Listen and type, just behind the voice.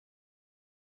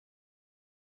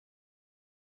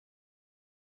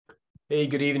Hey,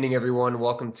 good evening, everyone.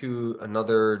 Welcome to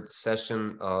another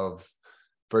session of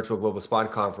Virtual Global Spine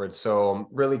Conference. So I'm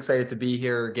really excited to be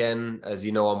here again. As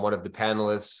you know, I'm one of the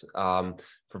panelists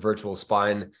for Virtual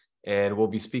Spine, and we'll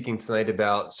be speaking tonight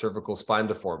about cervical spine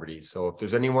deformity. So if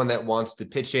there's anyone that wants to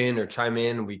pitch in or chime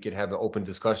in, we could have an open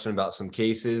discussion about some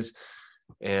cases,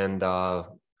 and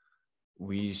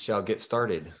we shall get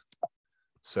started.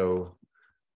 So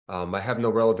I have no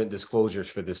relevant disclosures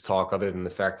for this talk other than the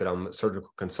fact that I'm a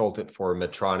surgical consultant for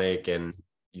Medtronic, and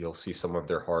you'll see some of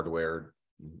their hardware,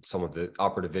 some of the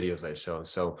operative videos I show.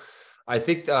 So I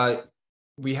think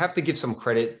we have to give some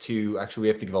credit to, actually, we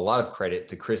have to give a lot of credit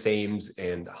to Chris Ames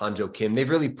and Hanjo Kim. They've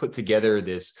really put together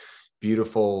this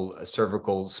beautiful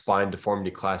cervical spine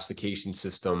deformity classification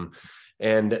system.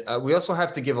 And we also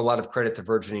have to give a lot of credit to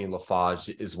Virginie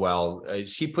Lafage as well.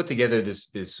 She put together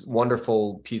this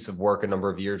wonderful piece of work a number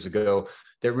of years ago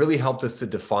that really helped us to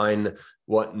define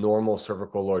what normal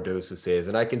cervical lordosis is.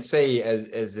 And I can say,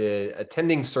 as an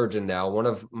attending surgeon now, one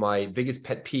of my biggest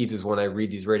pet peeves is when I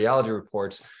read these radiology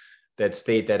reports that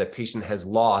state that a patient has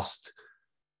lost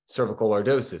cervical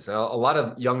lordosis. Now, a lot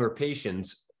of younger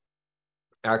patients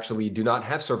actually do not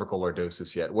have cervical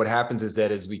lordosis yet. What happens is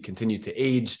that as we continue to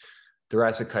age,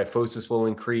 thoracic kyphosis will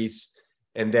increase,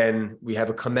 and then we have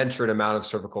a commensurate amount of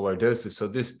cervical lordosis. So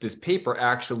this paper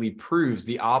actually proves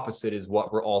the opposite is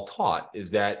what we're all taught,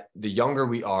 is that the younger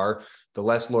we are, the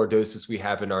less lordosis we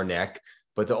have in our neck,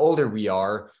 but the older we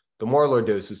are, the more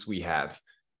lordosis we have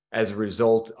as a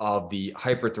result of the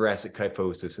hyperthoracic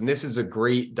kyphosis. And this is a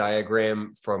great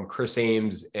diagram from Chris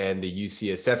Ames and the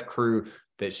UCSF crew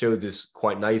that showed this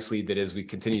quite nicely, that as we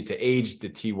continue to age, the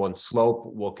T1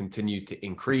 slope will continue to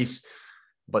increase.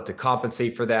 But to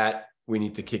compensate for that, we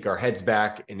need to kick our heads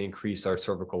back and increase our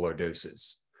cervical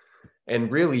lordosis.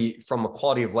 And really, from a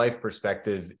quality of life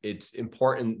perspective, it's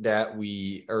important that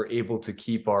we are able to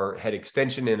keep our head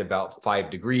extension in about 5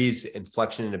 degrees and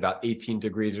flexion in about 18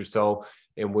 degrees or so.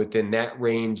 And within that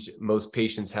range, most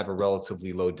patients have a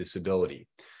relatively low disability.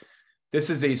 This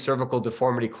is a cervical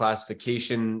deformity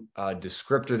classification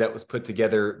descriptor that was put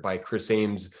together by Chris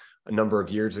Ames a number of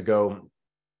years ago,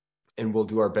 and we'll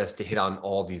do our best to hit on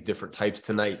all these different types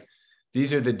tonight.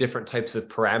 These are the different types of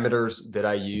parameters that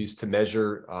I use to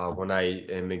measure when I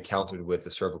am encountered with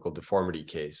a cervical deformity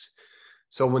case.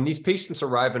 So when these patients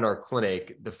arrive in our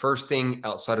clinic, the first thing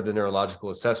outside of the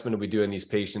neurological assessment we do in these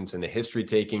patients and the history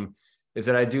taking is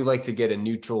that I do like to get a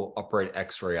neutral upright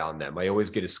x-ray on them. I always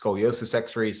get a scoliosis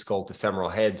x-ray, skull to femoral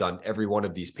heads on every one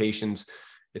of these patients.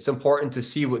 It's important to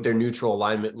see what their neutral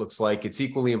alignment looks like. It's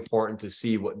equally important to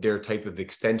see what their type of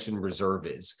extension reserve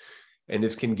is. And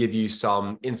this can give you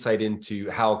some insight into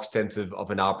how extensive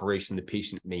of an operation the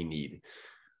patient may need.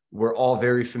 We're all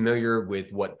very familiar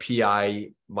with what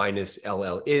PI minus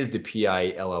LL is, the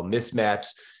PI-LL mismatch.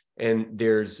 And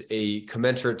there's a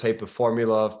commensurate type of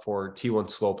formula for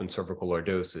T1 slope and cervical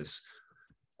lordosis.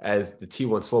 As the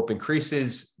T1 slope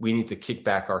increases, we need to kick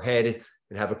back our head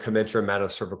and have a commensurate amount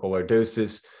of cervical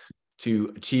lordosis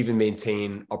to achieve and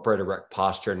maintain upright erect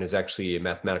posture. And there's actually a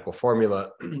mathematical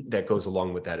formula that goes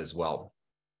along with that as well.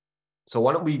 So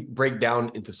why don't we break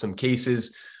down into some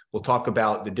cases? We'll talk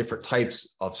about the different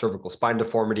types of cervical spine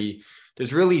deformity.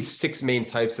 There's really 6 main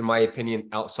types, in my opinion,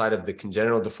 outside of the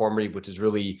congenital deformity, which is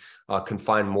really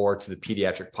confined more to the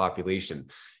pediatric population.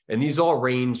 And these all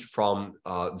range from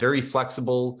very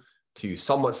flexible to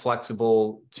somewhat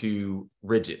flexible to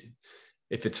rigid.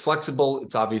 If it's flexible,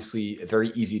 it's obviously a very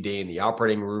easy day in the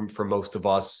operating room for most of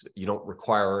us. You don't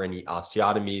require any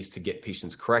osteotomies to get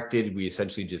patients corrected. We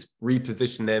essentially just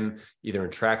reposition them either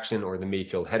in traction or the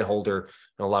Mayfield head holder.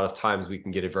 And a lot of times we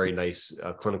can get a very nice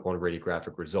clinical and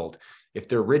radiographic result. If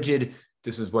they're rigid,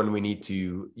 this is when we need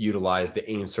to utilize the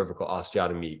Ames cervical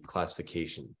osteotomy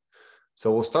classification.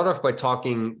 So we'll start off by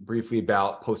talking briefly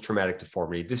about post-traumatic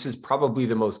deformity. This is probably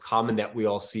the most common that we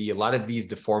all see. A lot of these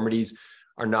deformities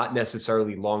are not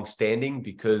necessarily long-standing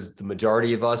because the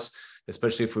majority of us,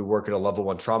 especially if we work at a level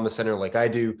 1 trauma center like I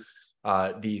do,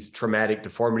 these traumatic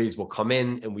deformities will come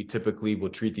in and we typically will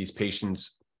treat these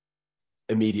patients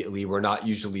immediately. We're not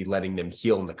usually letting them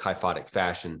heal in the kyphotic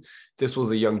fashion. This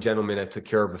was a young gentleman I took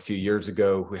care of a few years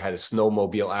ago who had a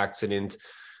snowmobile accident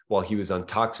while he was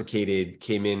intoxicated,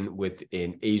 came in with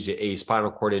an Asia A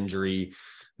spinal cord injury.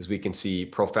 As we can see,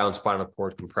 profound spinal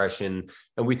cord compression,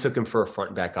 and we took him for a front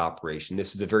and back operation.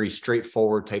 This is a very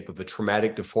straightforward type of a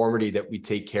traumatic deformity that we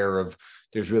take care of.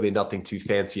 There's really nothing too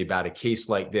fancy about a case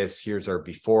like this. Here's our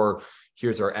before,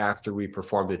 here's our after. We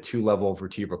performed a 2-level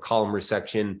vertebral column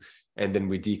resection, and then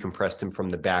we decompressed him from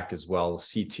the back as well,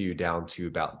 C2 down to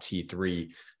about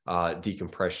T3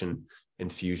 decompression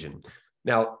and fusion.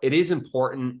 Now, it is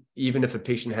important, even if a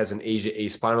patient has an A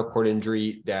spinal cord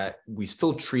injury, that we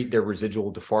still treat their residual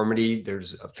deformity.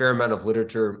 There's a fair amount of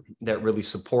literature that really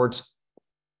supports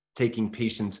taking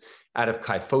patients out of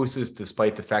kyphosis,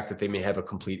 despite the fact that they may have a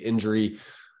complete injury,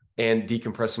 and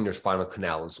decompressing their spinal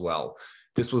canal as well.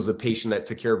 This was a patient that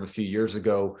took care of a few years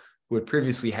ago who had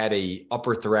previously had a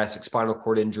upper thoracic spinal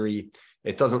cord injury.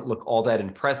 It doesn't look all that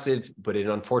impressive, but it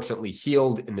unfortunately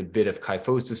healed in a bit of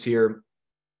kyphosis here.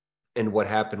 And what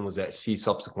happened was that she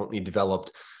subsequently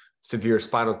developed severe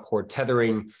spinal cord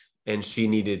tethering, and she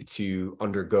needed to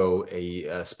undergo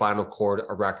a spinal cord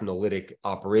arachnolytic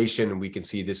operation. And we can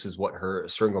see this is what her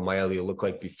syringomyelia looked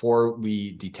like before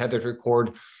we detethered her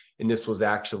cord. And this was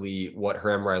actually what her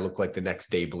MRI looked like the next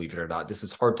day, believe it or not. This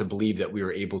is hard to believe that we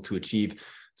were able to achieve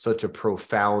such a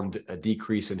profound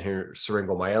decrease in her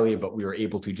syringomyelia, but we were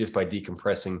able to just by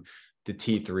decompressing the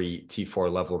T3,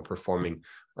 T4 level and performing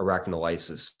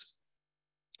arachnolysis.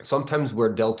 Sometimes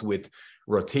we're dealt with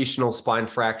rotational spine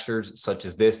fractures such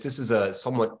as this. This is a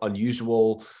somewhat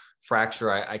unusual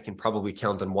fracture. I can probably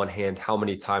count on one hand how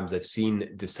many times I've seen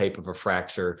this type of a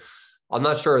fracture. I'm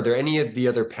not sure, are there any of the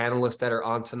other panelists that are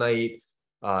on tonight,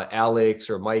 Alex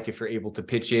or Mike, if you're able to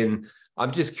pitch in?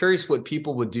 I'm just curious what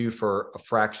people would do for a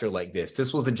fracture like this.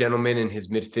 This was a gentleman in his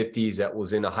mid-50s that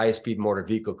was in a high-speed motor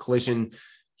vehicle collision.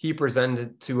 He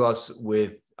presented to us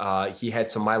with he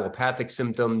had some myelopathic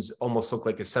symptoms, almost looked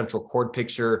like a central cord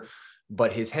picture,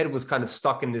 but his head was kind of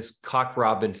stuck in this cock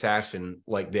robin fashion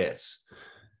like this.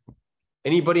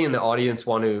 Anybody in the audience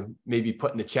want to maybe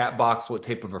put in the chat box what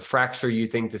type of a fracture you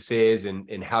think this is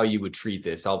and how you would treat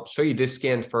this? I'll show you this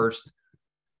scan first.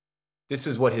 This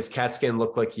is what his CAT scan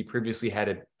looked like. He previously had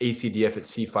an ACDF at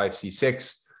C5,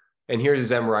 C6. And here's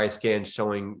his MRI scan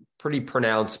showing pretty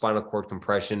pronounced spinal cord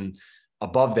compression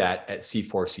above that at C4,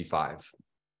 C5.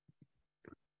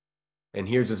 And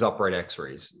here's his upright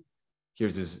x-rays.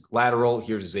 Here's his lateral,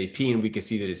 here's his AP, and we can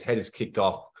see that his head is kicked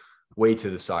off way to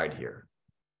the side here.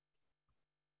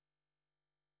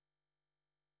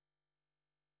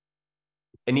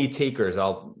 Any takers?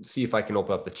 I'll see if I can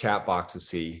open up the chat box to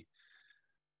see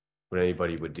what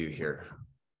anybody would do here.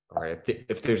 All right,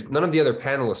 if there's none of the other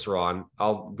panelists are on,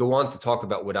 I'll go on to talk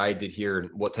about what I did here and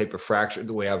what type of fracture,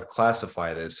 the way I would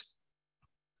classify this.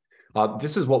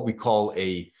 This is what we call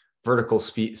a vertical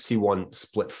C1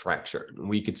 split fracture.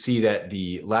 We could see that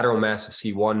the lateral mass of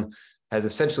C1 has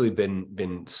essentially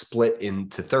been split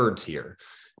into thirds here.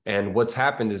 And what's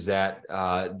happened is that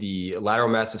the lateral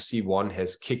mass of C1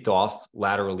 has kicked off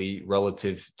laterally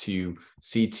relative to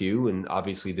C2. And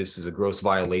obviously this is a gross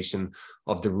violation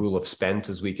of the rule of Spence,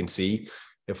 as we can see.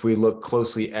 If we look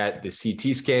closely at the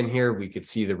CT scan here, we could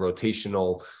see the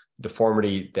rotational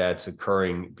deformity that's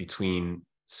occurring between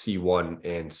C1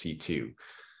 and C2.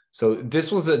 So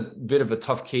this was a bit of a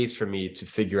tough case for me to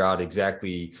figure out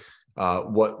exactly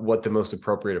what the most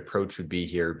appropriate approach would be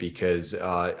here, because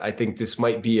I think this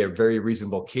might be a very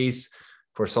reasonable case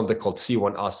for something called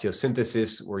C1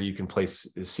 osteosynthesis, where you can place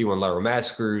C1 lateral mass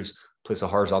screws, place a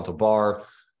horizontal bar,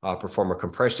 perform a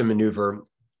compression maneuver.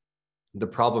 The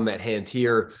problem at hand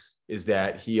here is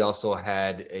that he also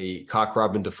had a cock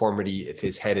robin deformity of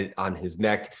his head on his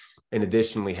neck, and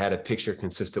additionally had a picture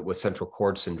consistent with central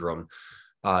cord syndrome.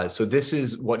 So this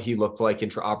is what he looked like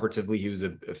intraoperatively. He was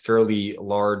a fairly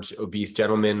large, obese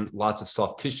gentleman, lots of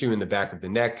soft tissue in the back of the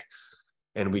neck.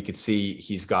 And we could see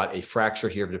he's got a fracture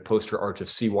here of the posterior arch of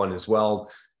C1 as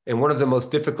well. And one of the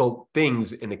most difficult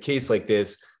things in a case like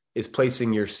this is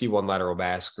placing your C1 lateral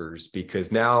mass screws,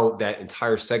 because now that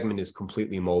entire segment is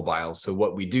completely mobile. So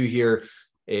what we do here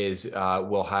is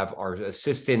we'll have our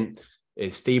assistant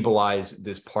stabilize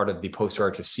this part of the posterior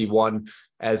arch of C1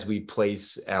 as we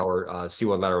place our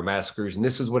C1 lateral mass screws. And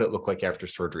this is what it looked like after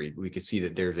surgery. We could see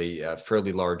that there's a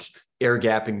fairly large air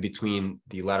gapping between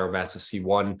the lateral mass of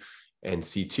C1 and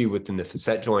C2 within the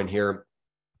facet joint here.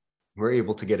 We're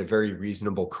able to get a very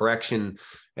reasonable correction.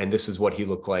 And this is what he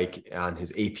looked like on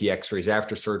his AP x-rays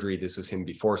after surgery. This is him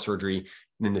before surgery.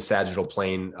 And in the sagittal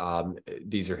plane,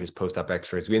 these are his post-op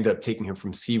x-rays. We ended up taking him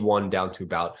from C1 down to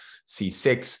about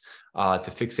C6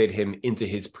 to fixate him into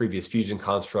his previous fusion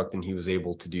construct. And he was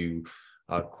able to do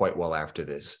quite well after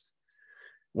this.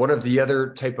 One of the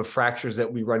other type of fractures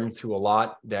that we run into a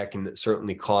lot that can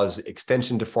certainly cause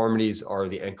extension deformities are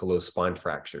the ankylosed spine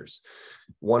fractures.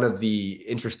 One of the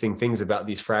interesting things about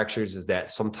these fractures is that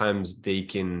sometimes they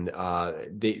can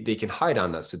hide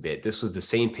on us a bit. This was the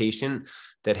same patient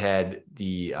that had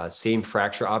the same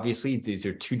fracture. Obviously, these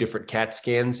are two different CAT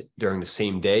scans during the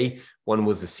same day. One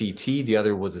was the CT, the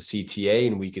other was the CTA,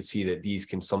 and we could see that these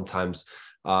can sometimes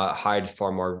hide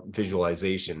from our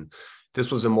visualization.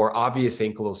 This was a more obvious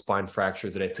ankylosing fracture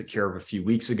that I took care of a few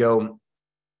weeks ago.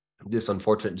 This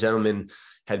unfortunate gentleman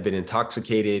had been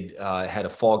intoxicated, had a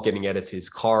fall getting out of his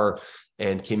car,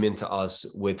 and came into us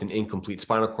with an incomplete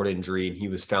spinal cord injury. And he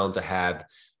was found to have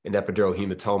an epidural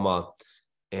hematoma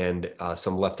and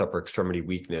some left upper extremity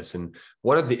weakness. And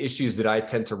one of the issues that I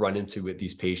tend to run into with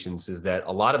these patients is that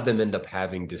a lot of them end up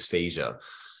having dysphagia.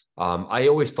 I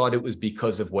always thought it was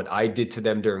because of what I did to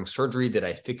them during surgery, that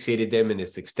I fixated them in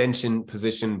this extension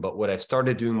position. But what I've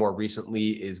started doing more recently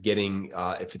is getting,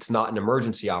 if it's not an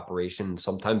emergency operation,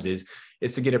 sometimes is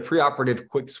to get a preoperative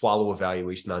quick swallow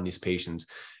evaluation on these patients.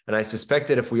 And I suspect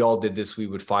that if we all did this, we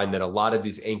would find that a lot of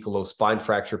these ankylosing spine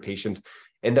fracture patients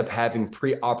end up having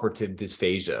preoperative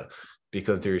dysphagia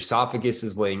because their esophagus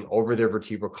is laying over their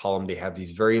vertebral column. They have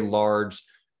these very large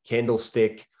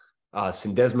candlestick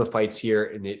syndesmophytes here,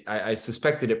 and I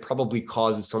suspect that it probably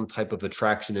causes some type of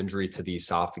attraction injury to the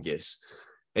esophagus.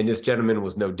 And this gentleman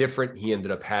was no different. He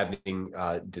ended up having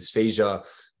dysphagia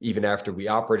even after we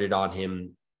operated on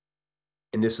him.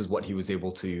 And this is what he was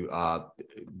able to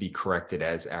be corrected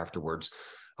as afterwards.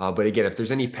 But again, if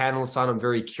there's any panelists on, I'm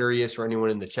very curious, or anyone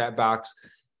in the chat box,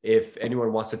 if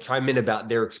anyone wants to chime in about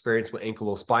their experience with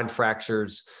ankylosing spine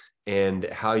fractures and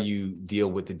how you deal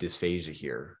with the dysphagia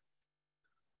here.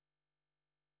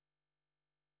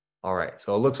 All right,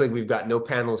 so it looks like we've got no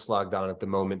panelists logged on at the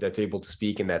moment that's able to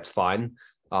speak, and that's fine.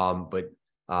 But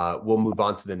we'll move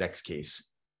on to the next case.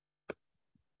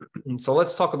 So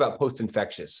let's talk about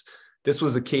post-infectious. This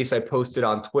was a case I posted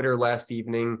on Twitter last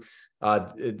evening.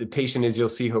 The patient, as you'll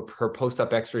see, her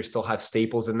post-op x-rays still have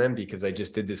staples in them because I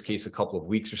just did this case a couple of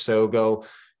weeks or so ago.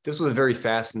 This was a very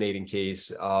fascinating case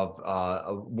of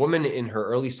a woman in her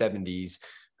early 70s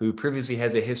who previously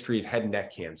has a history of head and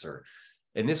neck cancer.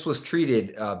 And this was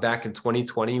treated back in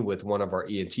 2020 with one of our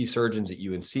ENT surgeons at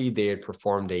UNC. They had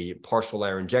performed a partial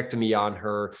laryngectomy on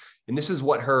her. And this is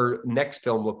what her next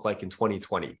film looked like in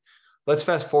 2020. Let's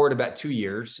fast forward about 2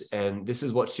 years, and this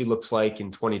is what she looks like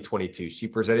in 2022. She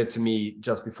presented to me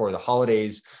just before the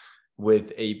holidays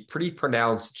with a pretty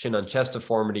pronounced chin on chest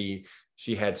deformity.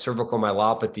 She had cervical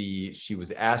myelopathy. She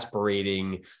was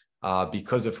aspirating.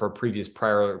 Because of her previous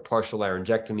prior partial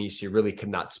laryngectomy, she really could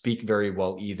not speak very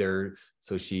well either.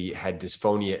 So she had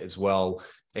dysphonia as well,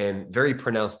 and very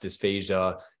pronounced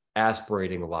dysphagia,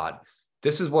 aspirating a lot.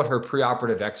 This is what her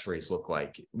preoperative x-rays look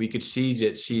like. We could see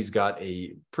that she's got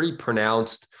a pretty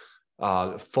pronounced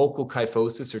focal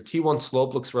kyphosis. Her T1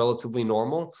 slope looks relatively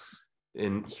normal.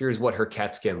 And here's what her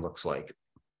CAT scan looks like.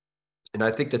 And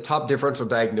I think the top differential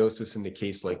diagnosis in the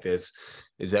case like this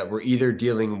is that we're either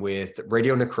dealing with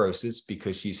radionecrosis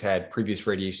because she's had previous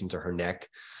radiation to her neck,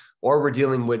 or we're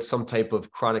dealing with some type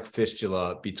of chronic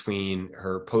fistula between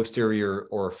her posterior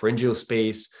oropharyngeal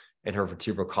space and her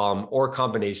vertebral column, or a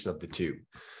combination of the two.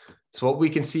 So what we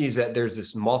can see is that there's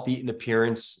this moth-eaten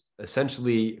appearance,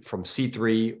 essentially from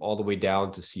C3 all the way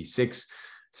down to C6.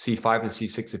 C5 and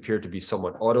C6 appear to be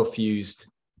somewhat autofused.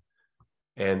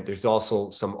 And there's also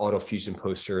some autofusion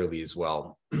posteriorly as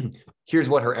well. Here's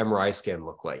what her MRI scan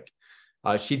looked like.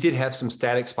 She did have some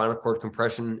static spinal cord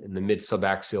compression in the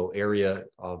mid-subaxial area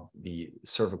of the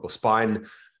cervical spine,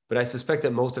 but I suspect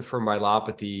that most of her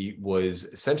myelopathy was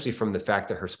essentially from the fact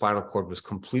that her spinal cord was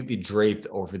completely draped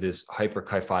over this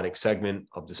hyperkyphotic segment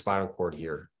of the spinal cord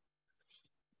here.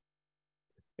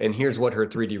 And here's what her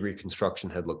 3D reconstruction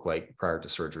had looked like prior to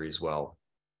surgery as well.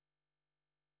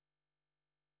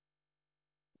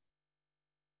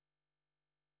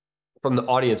 From the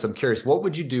audience, I'm curious, what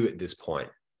would you do at this point?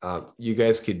 You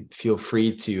guys could feel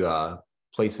free to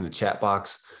place in the chat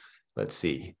box. Let's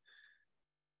see.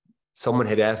 Someone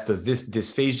had asked, does this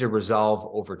dysphagia resolve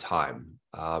over time?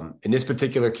 In this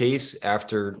particular case,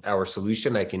 after our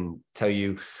solution, I can tell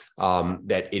you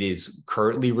that it is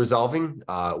currently resolving.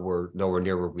 We're nowhere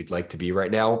near where we'd like to be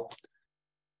right now.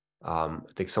 I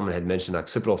think someone had mentioned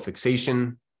occipital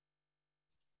fixation.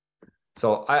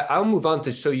 So I'll move on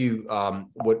to show you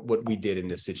what we did in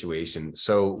this situation.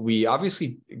 So we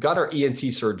obviously got our ENT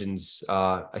surgeons.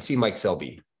 I see Mike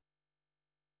Selby.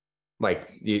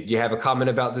 Mike, do you have a comment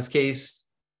about this case?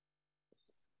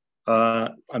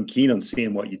 I'm keen on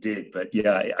seeing what you did, but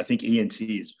yeah, I think ENT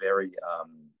is very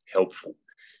helpful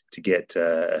to get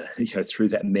through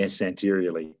that mess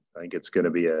anteriorly. I think it's going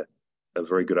to be a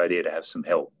very good idea to have some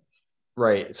help.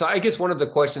 Right. So I guess one of the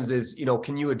questions is,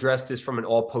 can you address this from an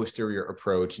all posterior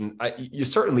approach? And you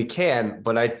certainly can,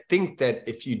 but I think that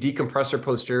if you decompress her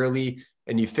posteriorly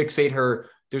and you fixate her,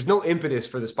 there's no impetus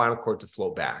for the spinal cord to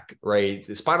float back, right?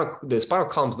 The spinal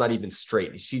column's not even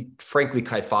straight. She's frankly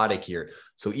kyphotic here.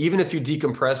 So even if you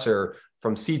decompress her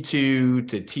from C2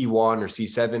 to T1 or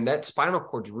C7, that spinal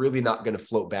cord's really not going to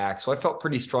float back. So I felt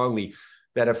pretty strongly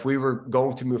that if we were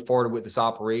going to move forward with this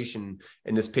operation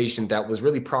and this patient that was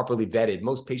really properly vetted,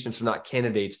 most patients are not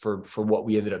candidates for what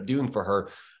we ended up doing for her,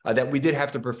 that we did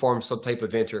have to perform some type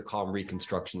of anterior column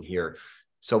reconstruction here.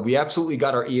 So we absolutely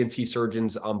got our ENT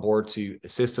surgeons on board to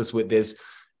assist us with this.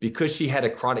 Because she had a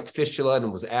chronic fistula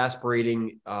and was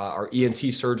aspirating, our ENT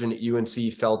surgeon at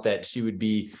UNC felt that she would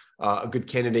be a good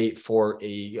candidate for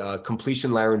a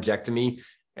completion laryngectomy,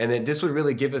 and that this would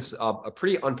really give us a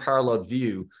pretty unparalleled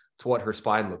view to what her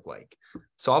spine looked like.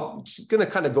 So I'm just going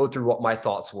to kind of go through what my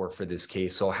thoughts were for this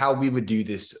case. So how we would do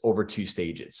this over 2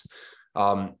 stages.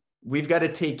 We've got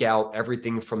to take out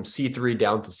everything from C3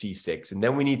 down to C6, and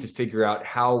then we need to figure out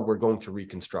how we're going to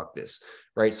reconstruct this,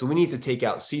 right? So we need to take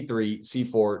out C3,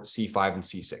 C4, C5, and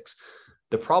C6.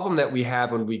 The problem that we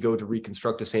have when we go to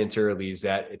reconstruct this anteriorly is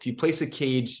that if you place a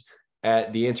cage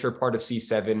at the anterior part of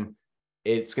C7,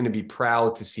 it's going to be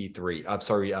proud to C3. I'm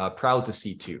sorry, proud to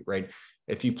C2, right?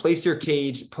 If you place your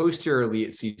cage posteriorly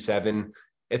at C7,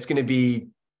 it's going to be,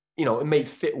 you know, it may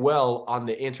fit well on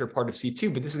the anterior part of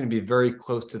C2, but this is going to be very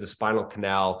close to the spinal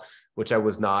canal, which I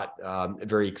was not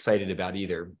very excited about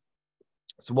either.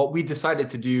 So what we decided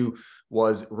to do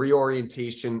was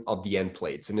reorientation of the end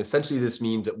plates. And essentially this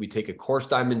means that we take a coarse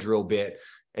diamond drill bit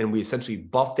and we essentially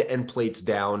buff the end plates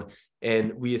down,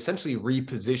 and we essentially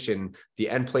reposition the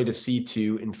end plate of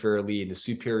C2 inferiorly and the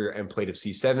superior end plate of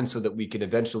C7 so that we can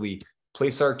eventually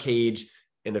place our cage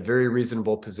in a very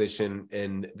reasonable position.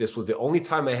 And this was the only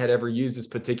time I had ever used this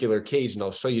particular cage, and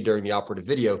I'll show you during the operative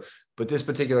video, but this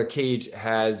particular cage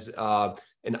has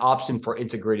an option for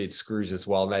integrated screws as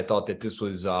well. And I thought that this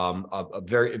was a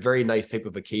very nice type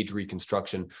of a cage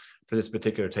reconstruction for this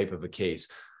particular type of a case.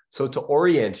 So to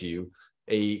orient you,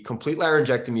 a complete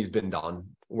laryngectomy has been done.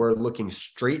 We're looking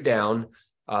straight down.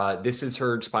 This is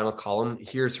her spinal column.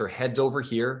 Here's her head's over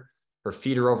here. Her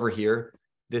feet are over here.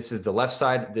 This is the left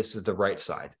side. This is the right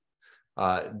side.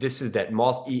 This is that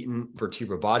moth-eaten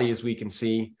vertebral body, as we can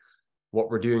see. What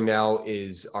we're doing now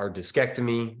is our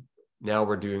discectomy. Now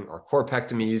we're doing our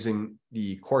corpectomy using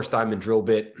the coarse diamond drill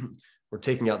bit. We're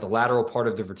taking out the lateral part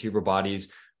of the vertebral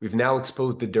bodies. We've now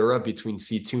exposed the dura between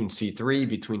C2 and C3,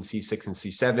 between C6 and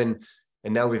C7.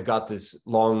 And now we've got this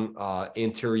long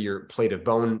anterior plate of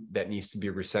bone that needs to be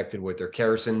resected with their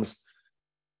Kerrisons.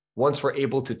 Once we're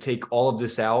able to take all of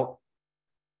this out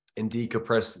and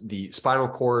decompress the spinal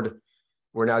cord,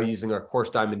 we're now using our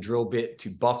coarse diamond drill bit to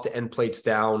buff the end plates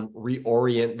down,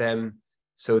 reorient them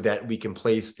so that we can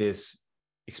place this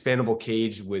expandable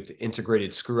cage with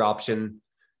integrated screw option.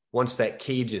 Once that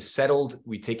cage is settled,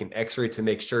 we take an X-ray to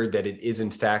make sure that it is in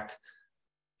fact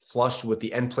flush with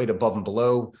the end plate above and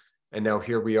below. And now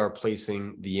here we are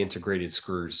placing the integrated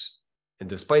screws. And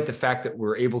despite the fact that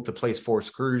we're able to place 4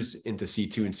 screws into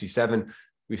C2 and C7,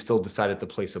 we still decided to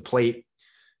place a plate.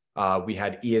 We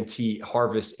had ENT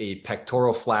harvest a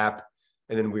pectoral flap,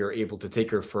 and then we were able to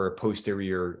take her for a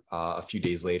posterior a few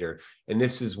days later. And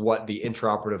this is what the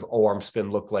intraoperative O-arm spin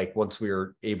looked like once we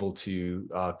were able to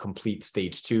complete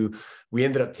stage 2. We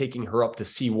ended up taking her up to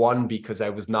C1 because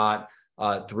I was not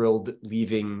thrilled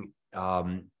leaving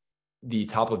the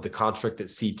top of the construct at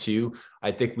C2.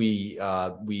 I think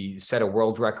we set a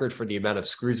world record for the amount of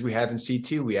screws we have in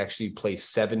C2. We actually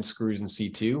placed 7 screws in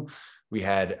C2. We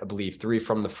had, I believe, 4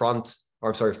 from the front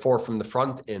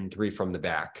and 3 from the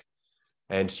back.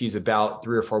 And she's about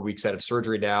 3 or 4 weeks out of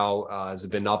surgery now, has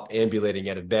been up, ambulating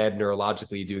out of bed,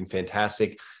 neurologically doing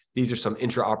fantastic. These are some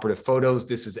intraoperative photos.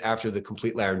 This is after the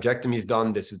complete laryngectomy is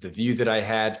done. This is the view that I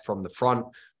had from the front,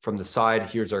 from the side.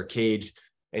 Here's our cage.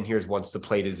 And here's once the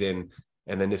plate is in.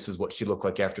 And then this is what she looked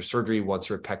like after surgery once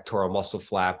her pectoral muscle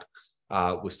flap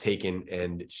was taken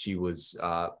and she was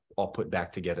all put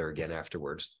back together again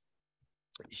afterwards.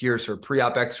 Here's her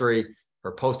pre-op x-ray,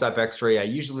 her post-op x-ray. I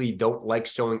usually don't like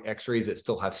showing x-rays that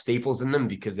still have staples in them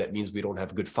because that means we don't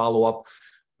have good follow-up.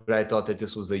 But I thought that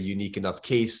this was a unique enough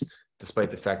case, despite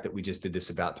the fact that we just did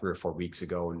this about 3 or 4 weeks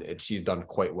ago, and she's done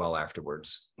quite well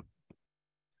afterwards.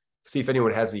 See if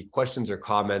anyone has any questions or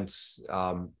comments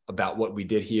about what we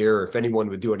did here, or if anyone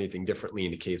would do anything differently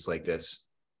in a case like this.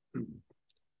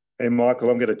 Hey, Michael,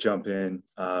 I'm going to jump in.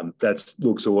 That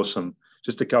looks awesome.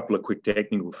 Just a couple of quick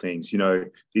technical things. You know,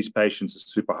 these patients are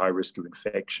super high risk of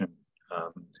infection.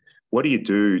 What do you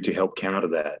do to help counter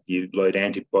that? You load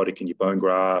antibiotic in your bone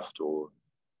graft, or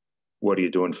what are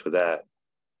you doing for that?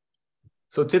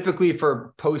 So typically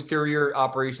for posterior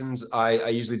operations, I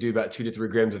usually do about 2 to 3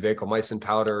 grams of vancomycin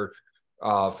powder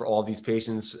for all these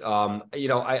patients. You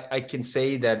know, I can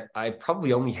say that I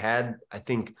probably only had, I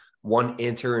think, one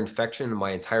anterior infection in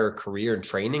my entire career and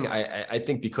training. I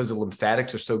think because the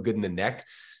lymphatics are so good in the neck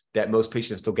that most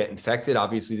patients still get infected.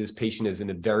 Obviously, this patient is in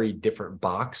a very different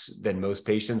box than most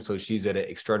patients, so she's at an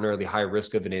extraordinarily high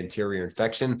risk of an anterior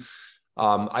infection.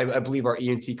 I believe our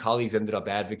ENT colleagues ended up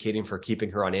advocating for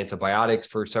keeping her on antibiotics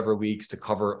for several weeks to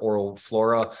cover oral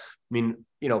flora. I mean,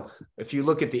 if you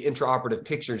look at the intraoperative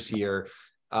pictures here,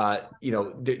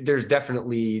 there's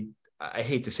definitely, I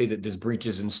hate to say that there's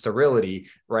breaches in sterility,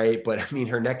 right? But I mean,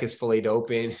 her neck is filleted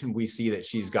open, and we see that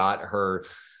she's got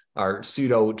our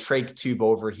pseudo trach tube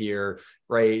over here,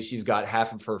 right? She's got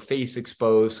half of her face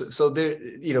exposed. So there,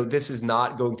 this is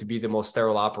not going to be the most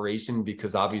sterile operation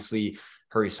because obviously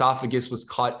her esophagus was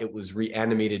cut. It was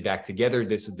reanimated back together.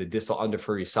 This is the distal end of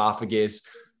her esophagus.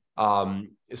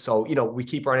 So, we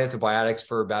keep her on antibiotics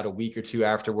for about a week or two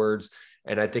afterwards.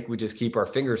 And I think we just keep our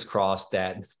fingers crossed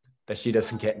that she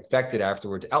doesn't get infected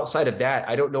afterwards. Outside of that,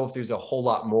 I don't know if there's a whole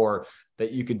lot more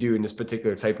that you could do in this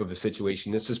particular type of a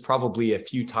situation. This is probably a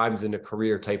few times in a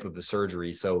career type of a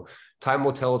surgery. So time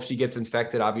will tell if she gets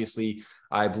infected. Obviously,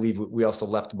 I believe we also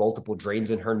left multiple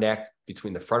drains in her neck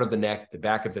between the front of the neck, the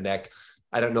back of the neck.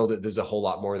 I don't know that there's a whole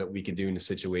lot more that we can do in the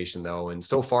situation though. And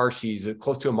so far she's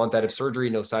close to a month out of surgery,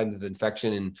 no signs of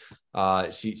infection.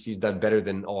 And she's done better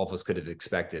than all of us could have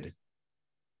expected.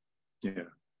 Yeah.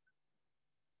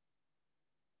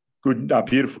 Good,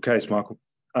 beautiful case, Michael.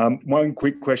 One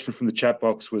quick question from the chat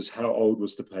box was how old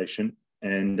was the patient?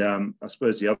 And I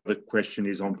suppose the other question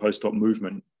is on post-op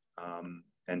movement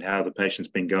and how the patient's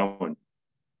been going.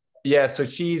 Yeah, so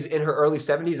she's in her early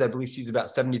 70s. I believe she's about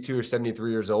 72 or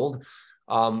 73 years old.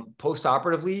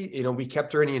 Post-operatively, we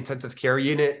kept her in the intensive care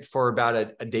unit for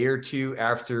about a day or two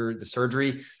after the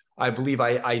surgery. I believe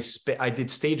I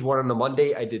did stage 1 on the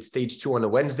Monday. I did stage 2 on the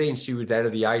Wednesday, and she was out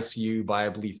of the ICU by, I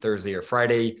believe, Thursday or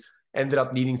Friday. Ended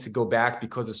up needing to go back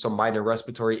because of some minor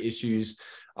respiratory issues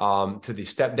to the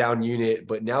step-down unit.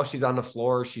 But now she's on the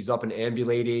floor. She's up and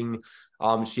ambulating.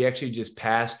 She actually just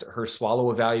passed her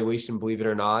swallow evaluation, believe it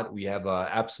or not. We have an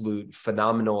absolute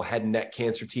phenomenal head and neck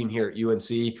cancer team here at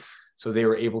UNC. So they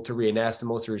were able to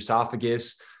reanastomose her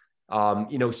esophagus.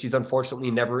 She's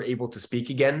unfortunately never able to speak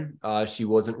again. She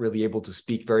wasn't really able to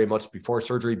speak very much before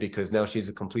surgery because now she's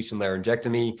a completion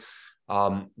laryngectomy.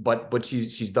 But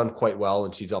she's done quite well,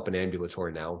 and she's up and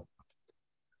ambulatory now.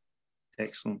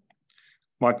 Excellent.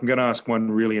 Mike, I'm going to ask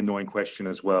one really annoying question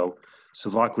as well.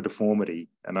 Cervical deformity,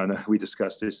 and I know we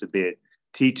discussed this a bit.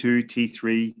 T2,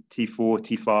 T3, T4,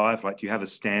 T5, like do you have a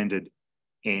standard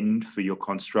end for your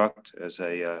construct as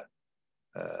a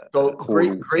so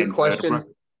great question. Vertebra?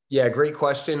 Yeah, great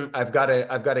question. I've got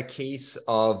a case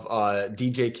of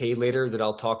DJK later that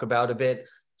I'll talk about a bit.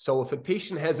 So if a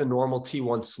patient has a normal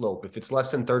T1 slope, if it's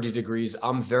less than 30 degrees,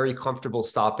 I'm very comfortable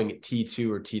stopping at T2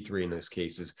 or T3 in those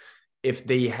cases. If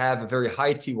they have a very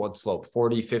high T1 slope,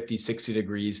 40, 50, 60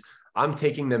 degrees, I'm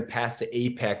taking them past the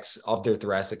apex of their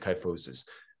thoracic kyphosis.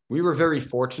 We were very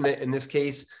fortunate in this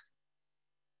case.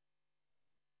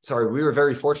 We were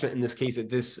very fortunate in this case that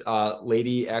this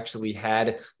lady actually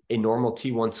had a normal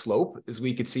T1 slope. As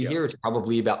we could see here, it's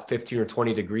probably about 15 or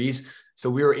 20 degrees. So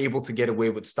we were able to get away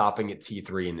with stopping at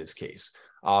T3 in this case.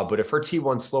 But if her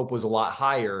T1 slope was a lot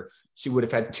higher, she would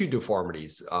have had two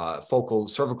deformities, focal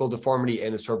cervical deformity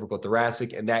and a cervical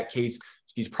thoracic. In that case,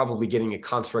 she's probably getting a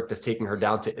construct that's taking her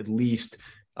down to at least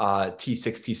T6,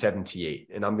 T7, T8.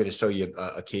 And I'm going to show you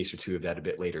a case or two of that a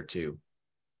bit later too.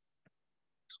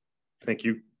 Thank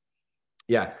you.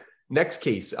 Yeah. Next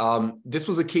case. This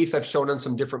was a case I've shown on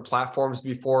some different platforms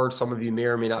before. Some of you may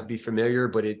or may not be familiar,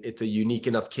 but it's a unique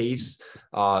enough case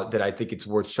that I think it's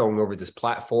worth showing over this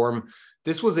platform.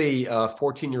 This was a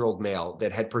 14-year-old male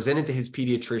that had presented to his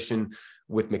pediatrician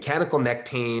with mechanical neck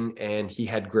pain, and he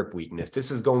had grip weakness.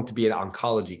 This is going to be an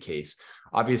oncology case.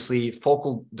 Obviously,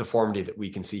 focal deformity that we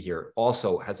can see here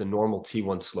also has a normal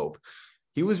T1 slope.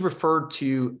 He was referred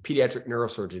to pediatric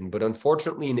neurosurgeon, but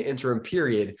unfortunately in the interim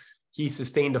period, he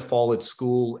sustained a fall at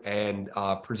school and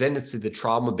presented to the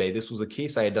trauma bay. This was a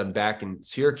case I had done back in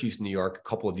Syracuse, New York, a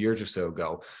couple of years or so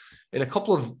ago. And a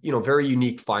couple of very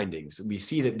unique findings. We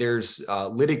see that there's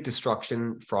lytic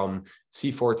destruction from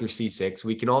C4 through C6.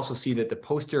 We can also see that the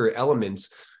posterior elements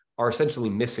are essentially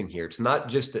missing here. It's not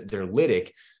just that they're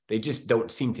lytic, they just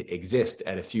don't seem to exist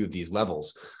at a few of these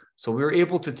levels. So we were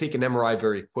able to take an MRI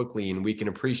very quickly, and we can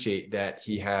appreciate that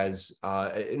he has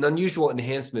an unusual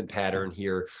enhancement pattern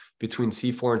here between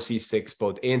C4 and C6,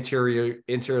 both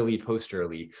anteriorly,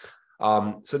 posteriorly.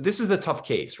 So this is a tough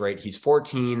case, right? He's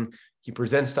 14. He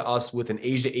presents to us with an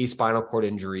A spinal cord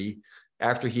injury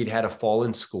after he'd had a fall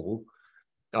in school.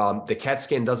 The CAT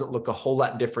scan doesn't look a whole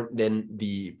lot different than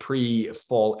the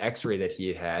pre-fall X-ray that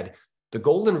he had. the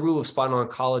golden rule of spinal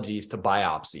oncology is to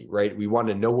biopsy, right? We want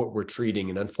to know what we're treating.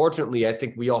 And unfortunately, I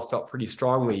think we all felt pretty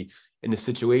strongly in the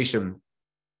situation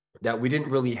that we didn't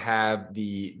really have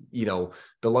the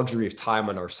luxury of time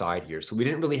on our side here. So we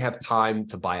didn't really have time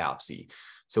to biopsy.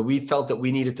 So we felt that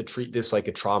we needed to treat this like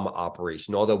a trauma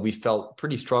operation, although we felt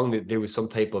pretty strongly that there was some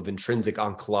type of intrinsic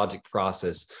oncologic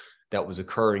process that was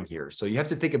occurring here. So you have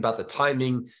to think about the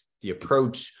timing, the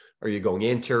approach. Are you going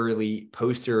anteriorly,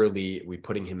 posteriorly? Are we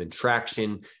putting him in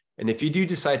traction? And if you do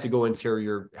decide to go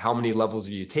anterior, how many levels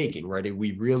are you taking, right? Are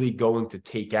we really going to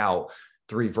take out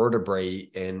 3 vertebrae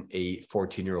in a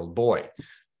 14-year-old boy?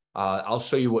 I'll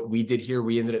show you what we did here.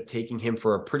 We ended up taking him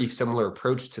for a pretty similar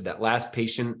approach to that last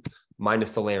patient,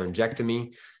 minus the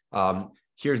laryngectomy.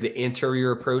 Here's the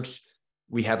anterior approach.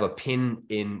 We have a pin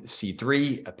in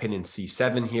C3, a pin in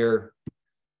C7 here.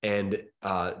 And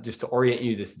just to orient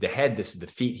you, this is the head, this is the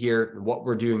feet here. And what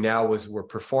we're doing now is we're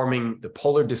performing the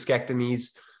polar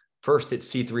discectomies. First at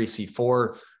C3,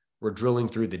 C4, we're drilling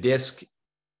through the disc.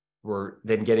 We're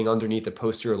then getting underneath the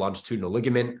posterior longitudinal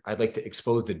ligament. I'd like to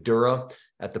expose the dura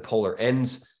at the polar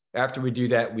ends. After we do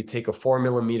that, we take a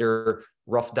 4mm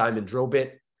rough diamond drill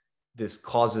bit. This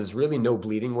causes really no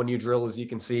bleeding when you drill, as you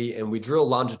can see, and we drill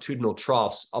longitudinal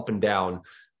troughs up and down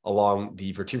along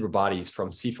the vertebral bodies from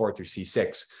C4 through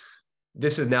C6.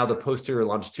 This is now the posterior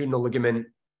longitudinal ligament.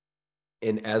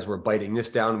 And as we're biting this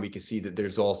down, we can see that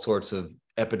there's all sorts of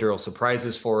epidural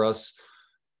surprises for us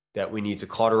that we need to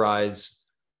cauterize.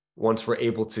 Once we're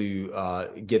able to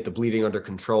get the bleeding under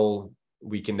control,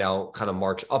 we can now kind of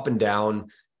march up and down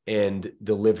and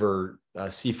deliver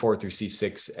C4 through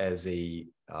C6 as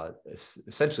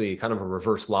essentially kind of a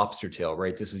reverse lobster tail,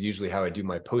 right? This is usually how I do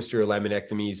my posterior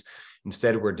laminectomies.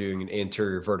 Instead, we're doing an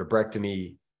anterior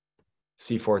vertebrectomy,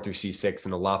 C4 through C6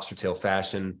 in a lobster tail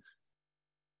fashion.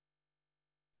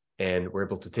 And we're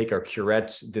able to take our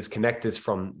curettes, disconnect this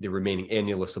from the remaining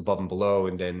annulus above and below,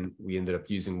 and then we ended up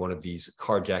using one of these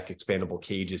carjack expandable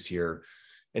cages here.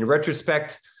 In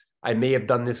retrospect, I may have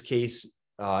done this case,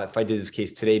 if I did this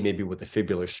case today, maybe with a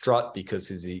fibular strut, because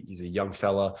he's a young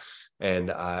fella, and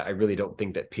I really don't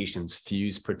think that patients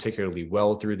fuse particularly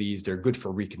well through these. They're good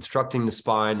for reconstructing the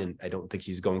spine, and I don't think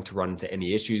he's going to run into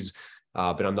any issues,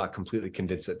 but I'm not completely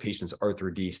convinced that patients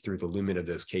arthrodese through the lumen of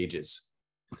those cages.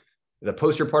 The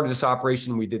posterior part of this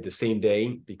operation, we did the same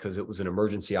day because it was an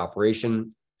emergency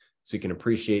operation. So you can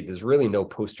appreciate there's really no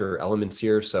posterior elements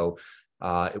here. So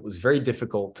it was very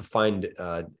difficult to find,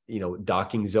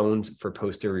 docking zones for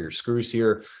posterior screws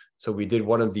here. So we did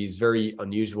one of these very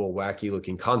unusual, wacky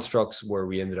looking constructs where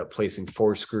we ended up placing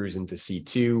 4 screws into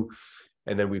C2.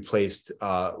 And then we placed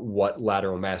what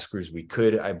lateral mass screws we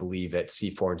could, I believe, at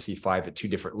C4 and C5 at 2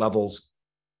 different levels.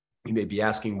 You may be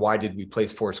asking, why did we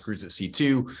place 4 screws at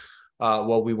C2?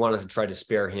 Well, we wanted to try to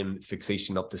spare him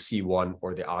fixation up to C1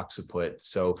 or the occiput.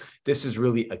 So this is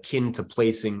really akin to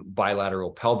placing bilateral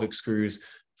pelvic screws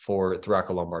for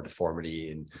thoracolumbar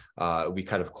deformity. And we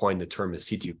kind of coined the term as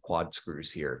C2 quad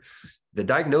screws here. The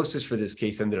diagnosis for this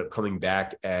case ended up coming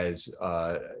back as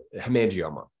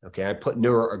hemangioma. Okay, I put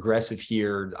neuroaggressive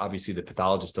here. Obviously, the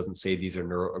pathologist doesn't say these are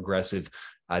neuroaggressive.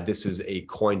 This is a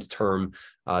coined term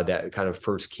that kind of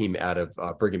first came out of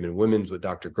Brigham and Women's with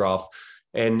Dr. Groff.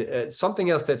 And something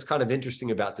else that's kind of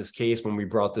interesting about this case when we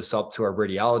brought this up to our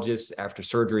radiologists after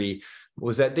surgery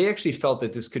was that they actually felt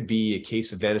that this could be a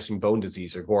case of vanishing bone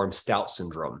disease or Gorham-Stout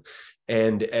syndrome.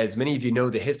 And as many of you know,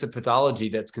 the histopathology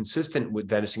that's consistent with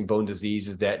vanishing bone disease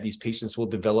is that these patients will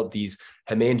develop these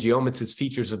hemangiomatous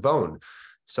features of bone.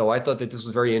 So I thought that this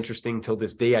was very interesting. Till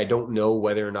this day, I don't know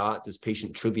whether or not this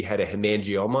patient truly had a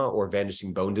hemangioma or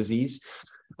vanishing bone disease.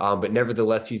 But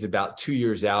nevertheless, he's about 2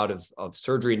 years out of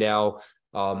surgery now.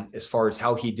 As far as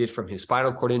how he did from his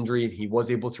spinal cord injury, he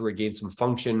was able to regain some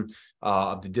function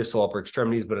of the distal upper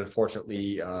extremities, but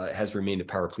unfortunately has remained a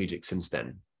paraplegic since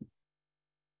then.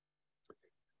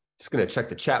 Just going to check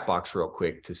the chat box real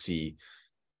quick to see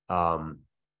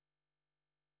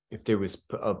if there was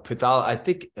a pathology. I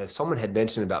think someone had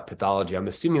mentioned about pathology. I'm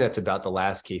assuming that's about the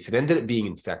last case. It ended up being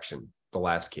infection, the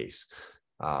last case.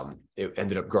 It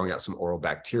ended up growing out some oral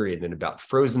bacteria. And then about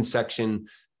frozen section,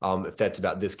 if that's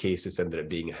about this case, it's ended up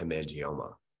being a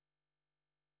hemangioma.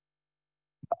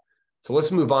 So let's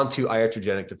move on to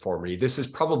iatrogenic deformity. This is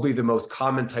probably the most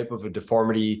common type of a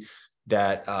deformity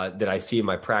that I see in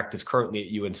my practice currently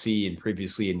at UNC and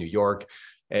previously in New York.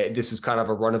 This is kind of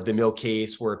a run-of-the-mill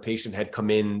case where a patient had come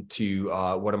in to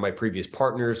one of my previous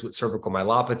partners with cervical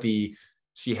myelopathy.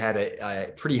 She had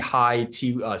a pretty high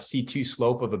C2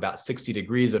 slope of about 60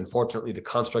 degrees. Unfortunately, the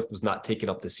construct was not taken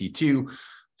up to C2.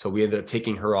 So we ended up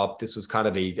taking her up. This was kind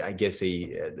of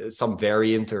some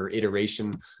variant or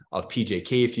iteration of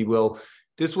PJK, if you will.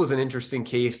 This was an interesting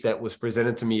case that was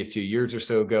presented to me a few years or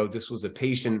so ago. This was a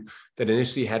patient that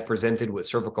initially had presented with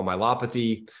cervical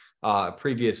myelopathy. A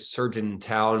previous surgeon in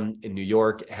town in New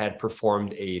York had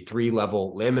performed a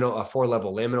 4-level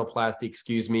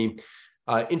laminoplasty,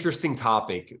 interesting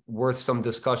topic, worth some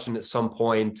discussion at some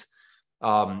point.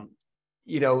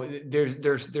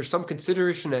 There's some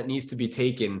consideration that needs to be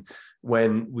taken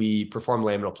when we perform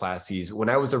laminoplasties. When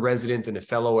I was a resident and a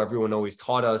fellow, everyone always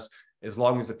taught us, as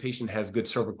long as the patient has good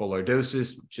cervical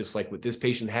lordosis, just like what this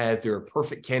patient has, they're a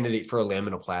perfect candidate for a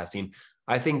laminoplasty.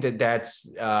 I think that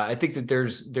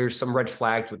there's some red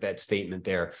flags with that statement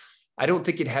there. I don't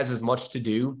think it has as much to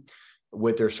do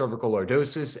with their cervical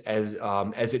lordosis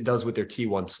as it does with their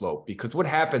T1 slope. Because what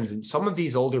happens in some of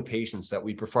these older patients that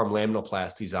we perform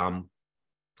laminoplasties on,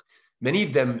 many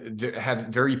of them have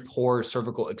very poor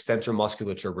cervical extensor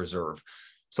musculature reserve.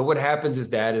 So what happens is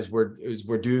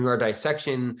we're doing our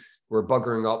dissection, we're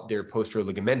buggering up their posterior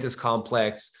ligamentous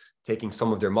complex, taking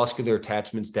some of their muscular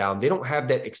attachments down. They don't have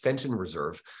that extension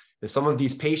reserve. And some of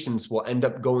these patients will end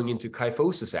up going into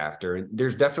kyphosis after. And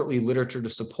there's definitely literature to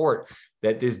support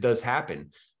that this does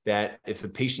happen, that if a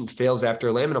patient fails after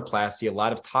a laminoplasty, a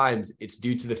lot of times it's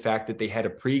due to the fact that they had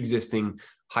a pre-existing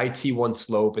high T1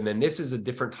 slope. And then this is a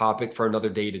different topic for another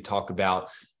day to talk about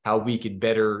how we could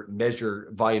better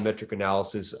measure volumetric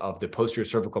analysis of the posterior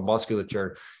cervical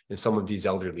musculature in some of these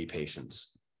elderly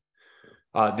patients.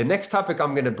 The next topic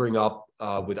I'm going to bring up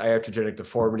with iatrogenic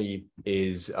deformity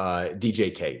is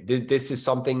DJK. This is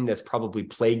something that's probably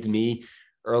plagued me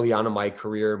early on in my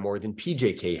career more than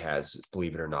PJK has,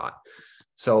 believe it or not.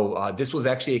 So this was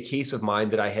actually a case of mine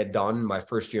that I had done my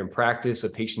first year in practice, a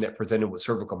patient that presented with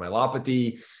cervical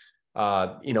myelopathy.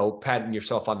 Patting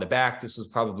yourself on the back. This was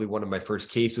probably one of my first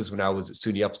cases when I was at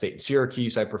SUNY Upstate in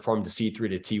Syracuse. I performed the C3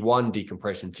 to T1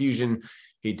 decompression fusion.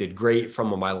 He did great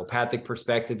from a myelopathic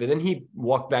perspective. And then he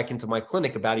walked back into my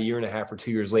clinic about 1.5 years or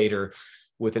 2 years later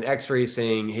with an x-ray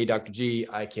saying, "Hey, Dr. G,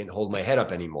 I can't hold my head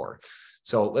up anymore."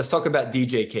 So let's talk about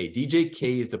DJK.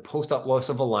 DJK is the post-op loss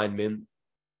of alignment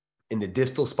in the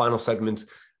distal spinal segments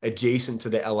adjacent to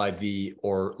the LIV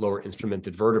or lower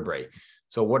instrumented vertebrae.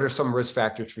 So what are some risk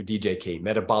factors for DJK?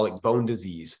 Metabolic bone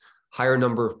disease, higher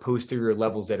number of posterior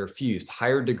levels that are fused,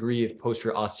 higher degree of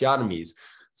posterior osteotomies,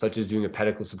 such as doing a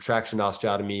pedicle subtraction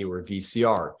osteotomy or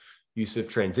VCR, use of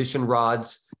transition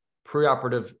rods,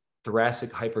 preoperative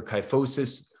thoracic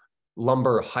hyperkyphosis,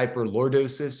 lumbar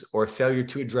hyperlordosis, or failure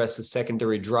to address the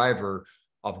secondary driver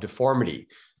of deformity.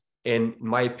 And in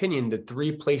my opinion, the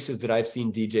 3 places that I've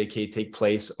seen DJK take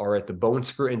place are at the bone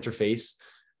screw interface,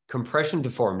 compression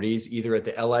deformities, either at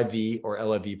the LIV or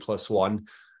LIV plus 1,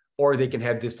 or they can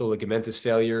have distal ligamentous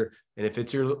failure. And if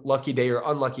it's your lucky day or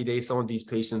unlucky day, some of these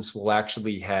patients will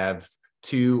actually have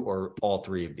 2 or all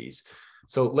 3 of these.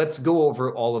 So let's go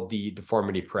over all of the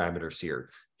deformity parameters here.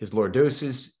 His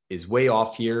lordosis is way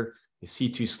off here. His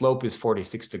C2 slope is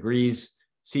 46 degrees.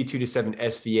 C2 to 7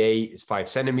 SVA is 5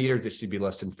 centimeters. It should be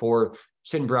less than 4.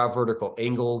 Chin brow vertical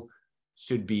angle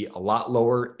should be a lot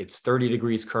lower. It's 30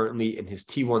 degrees currently, and his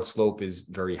T1 slope is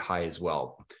very high as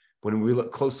well. When we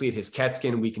look closely at his CAT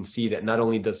scan, we can see that not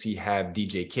only does he have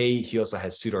DJK, he also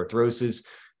has pseudoarthrosis.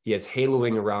 He has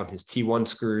haloing around his T1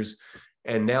 screws,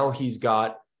 and now he's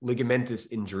got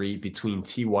ligamentous injury between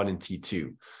T1 and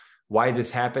T2. Why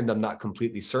this happened, I'm not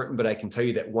completely certain, but I can tell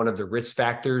you that one of the risk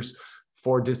factors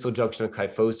for distal junctional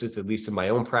kyphosis, at least in my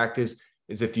own practice,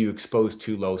 is if you expose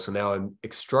too low. So now I'm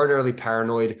extraordinarily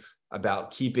paranoid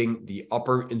about keeping the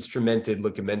upper instrumented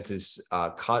ligamentous,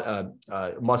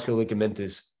 muscular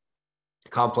ligamentous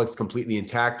complex completely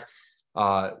intact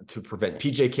to prevent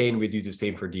PJK, and we do the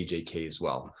same for DJK as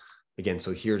well. Again,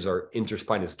 so here's our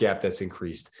interspinous gap that's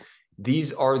increased.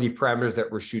 These are the parameters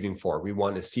that we're shooting for. We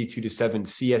want a C2 to 7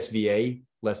 CSVA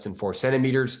less than 4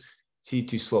 centimeters,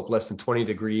 C2 slope less than 20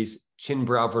 degrees, chin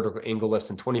brow vertical angle less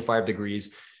than 25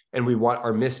 degrees, and we want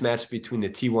our mismatch between the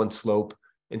T1 slope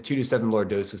and 2 to 7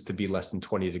 lordosis to be less than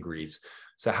 20 degrees.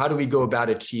 So how do we go about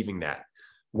achieving that?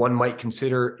 One might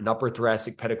consider an upper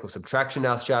thoracic pedicle subtraction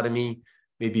osteotomy,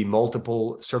 maybe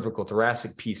multiple cervical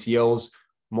thoracic PCOs,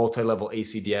 multi-level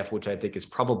ACDF, which I think is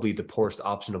probably the poorest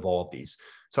option of all of these.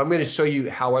 So I'm going to show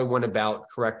you how I went about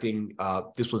correcting,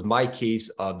 this was my case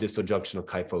of distal junctional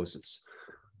kyphosis.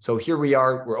 So here we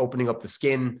are, we're opening up the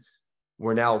skin.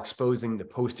 We're now exposing the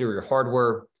posterior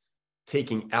hardware,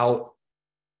 taking out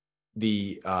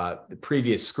the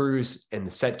previous screws and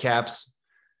the set caps.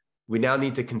 We now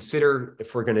need to consider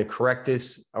if we're going to correct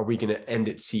this, are we going to end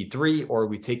at C3 or are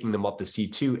we taking them up to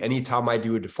C2? Anytime I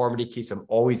do a deformity case, I'm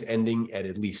always ending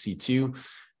at least C2.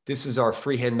 This is our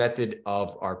freehand method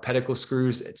of our pedicle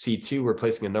screws at C2. We're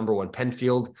placing a number 1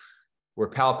 Penfield. We're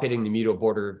palpating the medial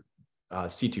border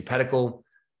C2 pedicle.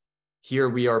 Here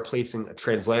we are placing a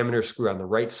translaminar screw on the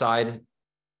right side.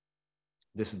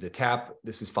 This is the tap.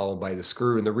 This is followed by the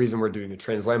screw. And the reason we're doing the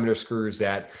translaminar screw is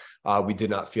that we did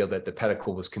not feel that the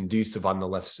pedicle was conducive on the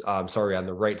on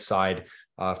the right side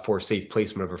for safe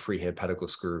placement of a freehand pedicle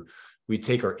screw. We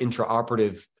take our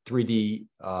intraoperative 3D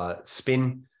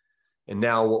spin. And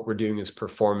now what we're doing is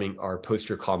performing our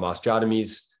posterior column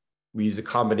osteotomies. We use a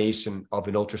combination of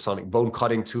an ultrasonic bone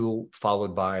cutting tool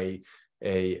followed by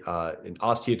an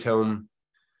osteotome.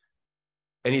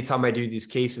 Anytime I do these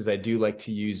cases, I do like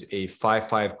to use a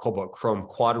 5.5 cobalt chrome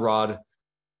quad rod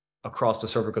across the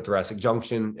cervical thoracic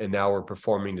junction. And now we're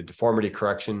performing the deformity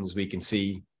corrections, we can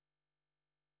see.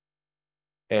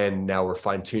 And now we're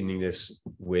fine-tuning this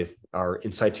with our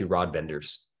in situ rod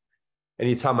benders.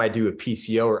 Anytime I do a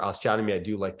PCO or osteotomy, I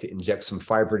do like to inject some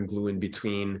fibrin glue in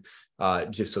between,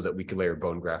 just so that we can layer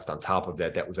bone graft on top of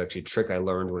that. That was actually a trick I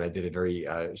learned when I did a very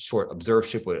short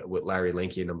observership with Larry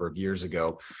Lanke a number of years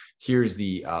ago. Here's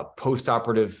the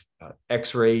post-operative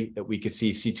X-ray that we could see.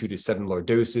 C2 to 7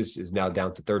 lordosis is now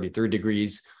down to 33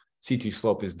 degrees. C2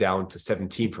 slope is down to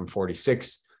 17 from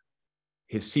 46.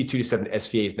 His C2 to 7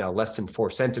 SVA is now less than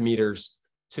 4 centimeters.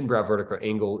 Chin brow vertical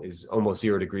angle is almost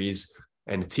 0 degrees.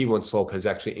 And the T1 slope has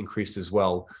actually increased as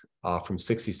well from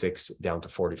 66 down to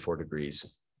 44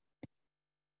 degrees.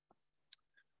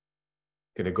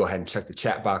 Going to go ahead and check the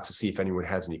chat box to see if anyone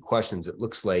has any questions. It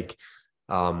looks like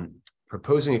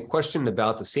proposing a question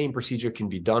about the same procedure can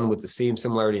be done with the same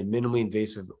similarity in minimally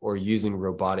invasive or using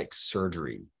robotic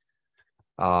surgery.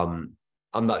 I'm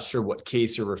not sure what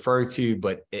case you're referring to,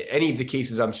 but any of the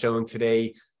cases I'm showing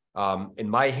today, in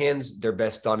my hands, they're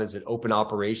best done as an open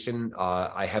operation.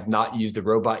 I have not used a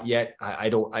robot yet. I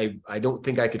don't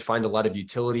think I could find a lot of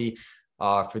utility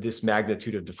for this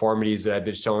magnitude of deformities that I've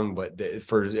been showing, but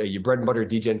for your bread and butter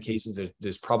degen cases,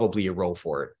 there's probably a role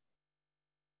for it.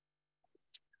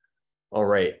 All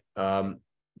right, so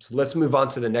let's move on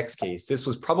to the next case. This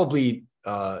was probably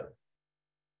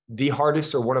the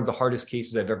hardest or one of the hardest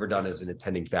cases I've ever done as an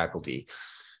attending faculty.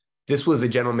 This was a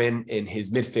gentleman in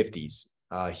his mid-50s.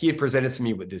 He had presented to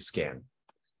me with this scan.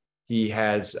 He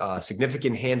has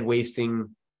significant hand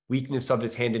wasting, weakness of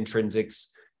his hand intrinsics,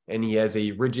 and he has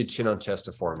a rigid chin on chest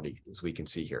deformity, as we can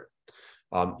see here.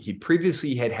 He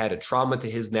previously had had a trauma to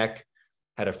his neck,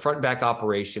 had a front back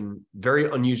operation, very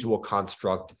unusual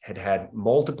construct, had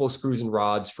multiple screws and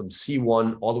rods from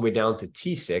C1 all the way down to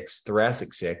T6,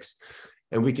 thoracic 6.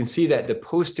 And we can see that the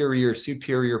posterior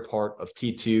superior part of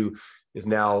T2 is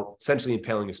now essentially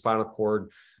impaling the spinal cord.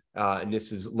 And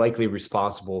this is likely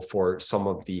responsible for some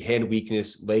of the hand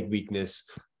weakness, leg weakness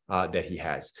that he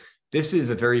has. This is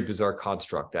a very bizarre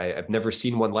construct. I've never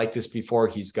seen one like this before.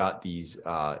 He's got these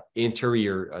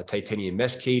anterior titanium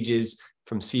mesh cages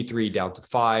from C3 down to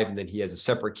 5, and then he has a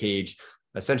separate cage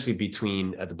essentially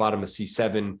between at the bottom of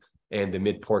C7 and the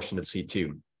mid portion of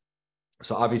C2.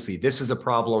 So obviously this is a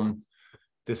problem.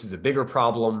 This is a bigger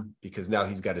problem because now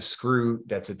he's got a screw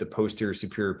that's at the posterior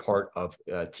superior part of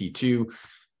T2.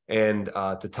 And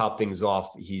to top things off,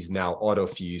 he's now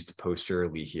auto-fused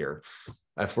posteriorly here.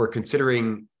 If we're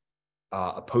considering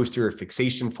a posterior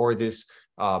fixation for this,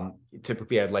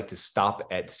 typically I'd like to stop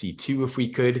at C2 if we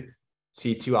could.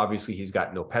 C2, obviously, he's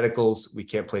got no pedicles. We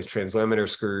can't place translaminar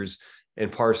screws.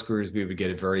 And par screws, we would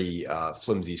get a very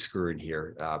flimsy screw in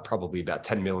here, probably about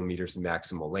 10 millimeters in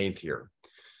maximal length here.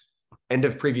 End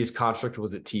of previous construct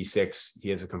was at T6. He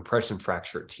has a compression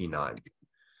fracture at T9.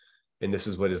 And this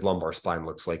is what his lumbar spine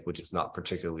looks like, which is not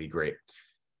particularly great.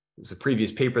 It was a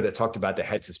previous paper that talked about the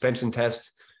head suspension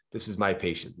test. This is my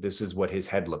patient. This is what his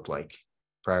head looked like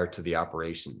prior to the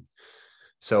operation.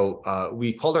 So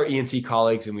we called our ENT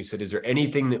colleagues and we said, is there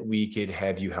anything that we could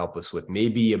have you help us with?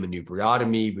 Maybe a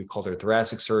manubriotomy. We called our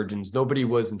thoracic surgeons. Nobody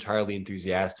was entirely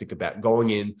enthusiastic about going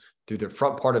in through the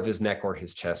front part of his neck or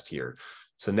his chest here.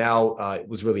 So now it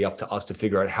was really up to us to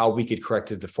figure out how we could correct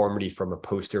his deformity from a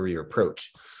posterior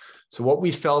approach. So what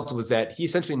we felt was that he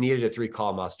essentially needed a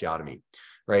 3-column osteotomy,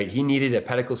 right? He needed a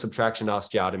pedicle subtraction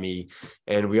osteotomy,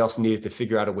 and we also needed to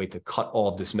figure out a way to cut all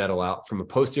of this metal out from a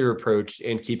posterior approach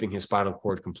and keeping his spinal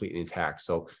cord completely intact.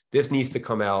 So this needs to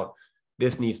come out.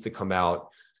 This needs to come out.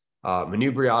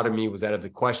 Manubriotomy was out of the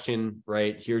question,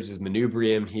 right? Here's his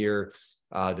manubrium here.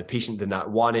 The patient did not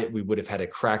want it. We would have had to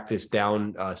crack this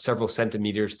down several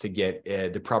centimeters to get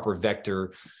the proper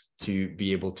vector to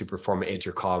be able to perform an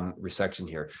anterior column resection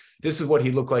here. This is what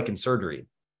he looked like in surgery.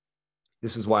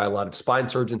 This is why a lot of spine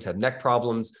surgeons have neck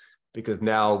problems, because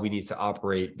now we need to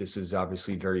operate. This is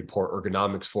obviously very poor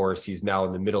ergonomics for us. He's now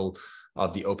in the middle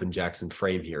of the open Jackson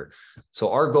frame here.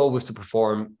 So our goal was to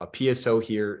perform a PSO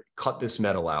here, cut this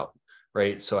metal out,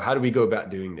 right? So how do we go about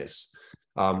doing this?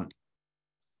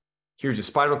 Here's his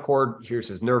spinal cord, here's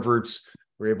his nerve roots.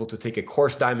 We're able to take a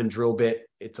coarse diamond drill bit.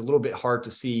 It's a little bit hard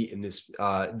to see in this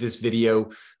video,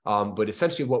 but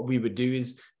essentially what we would do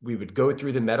is we would go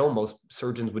through the metal. Most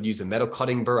surgeons would use a metal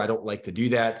cutting burr. I don't like to do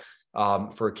that.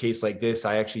 For a case like this,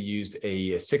 I actually used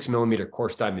a 6mm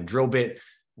coarse diamond drill bit.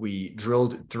 We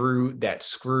drilled through that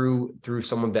screw, through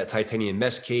some of that titanium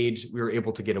mesh cage. We were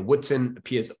able to get a Woodson, a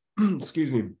PS,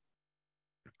 excuse me,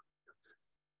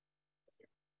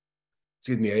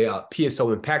 a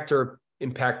PSO impactor,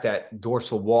 impact that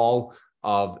dorsal wall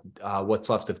of what's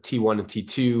left of T1 and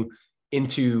T2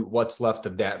 into what's left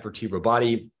of that vertebral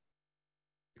body.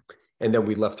 And then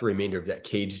we left the remainder of that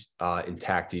cage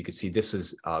intact. You can see this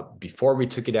is before we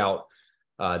took it out.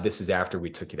 This is after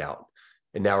we took it out.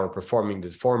 And now we're performing the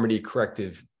deformity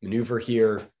corrective maneuver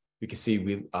here. We can see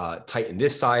we tightened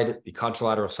this side. The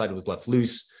contralateral side was left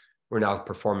loose. We're now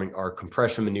performing our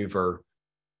compression maneuver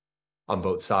on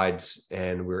both sides,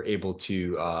 and we're able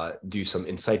to do some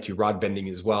in situ rod bending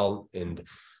as well and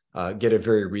get a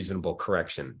very reasonable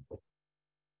correction.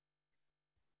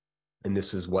 And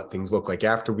this is what things look like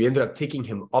after. We ended up taking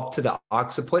him up to the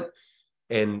occiput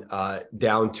and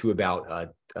down to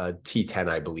about T10,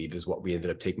 I believe, is what we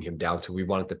ended up taking him down to. We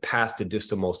wanted to pass the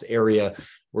distalmost area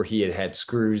where he had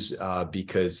screws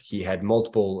because he had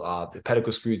multiple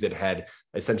pedicle screws that had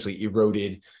essentially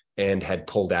eroded and had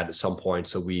pulled out at some point.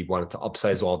 So we wanted to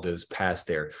upsize all those past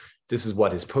there. This is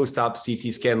what his post-op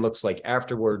CT scan looks like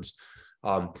afterwards.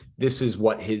 This is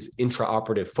what his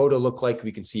intraoperative photo looked like.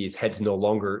 We can see his head's no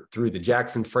longer through the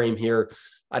Jackson frame here.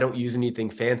 I don't use anything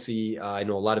fancy. I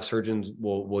know a lot of surgeons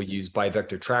will use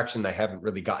bivector traction. I haven't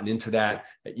really gotten into that.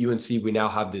 At UNC, we now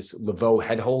have this Laveau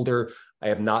head holder. I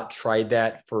have not tried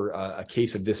that for a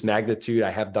case of this magnitude.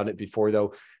 I have done it before,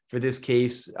 though. For this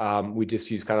case, we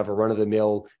just use kind of a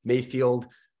run-of-the-mill Mayfield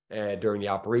during the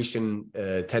operation.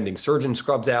 Attending surgeon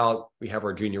scrubs out. We have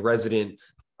our junior resident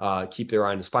keep their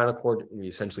eye on the spinal cord, and we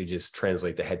essentially just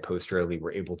translate the head posteriorly.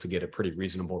 We're able to get a pretty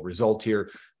reasonable result here.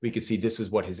 We can see this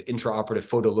is what his intraoperative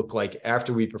photo looked like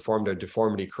after we performed our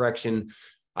deformity correction.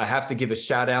 I have to give a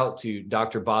shout out to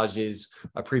Dr. Baj's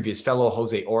previous fellow,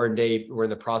 Jose Orende. We're in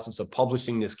the process of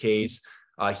publishing this case.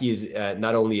 He is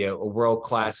not only a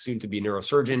world-class, soon-to-be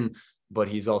neurosurgeon, but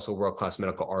he's also a world-class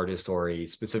medical artist, or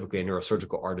specifically a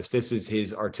neurosurgical artist. This is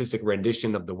his artistic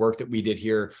rendition of the work that we did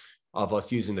here, of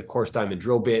us using the coarse diamond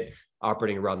drill bit,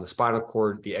 operating around the spinal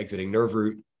cord, the exiting nerve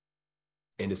root,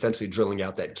 and essentially drilling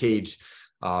out that cage.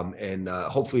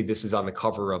 Hopefully this is on the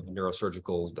cover of a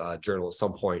neurosurgical journal at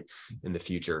some point in the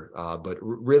future. But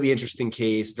really interesting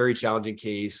case, very challenging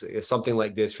case. Something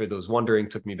like this, for those wondering,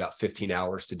 took me about 15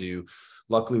 hours to do.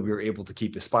 Luckily, we were able to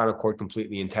keep his spinal cord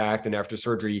completely intact. And after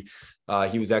surgery,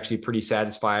 he was actually pretty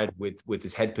satisfied with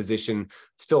his head position.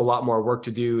 Still a lot more work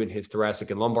to do in his thoracic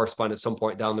and lumbar spine at some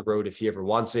point down the road if he ever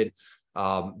wants it.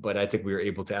 But I think we were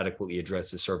able to adequately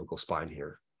address the cervical spine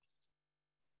here.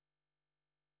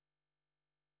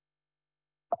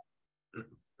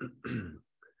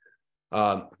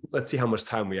 Let's see how much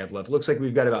time we have left. Looks like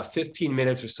we've got about 15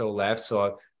 minutes or so left. So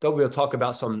I thought we'll talk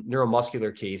about some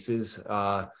neuromuscular cases.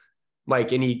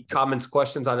 Mike, any comments,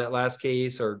 questions on that last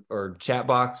case or chat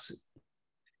box?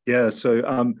 Yeah,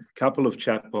 so couple of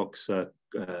chat box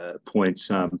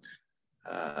points.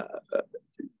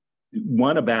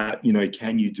 One about,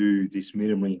 can you do this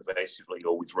minimally invasively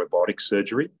or with robotic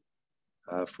surgery?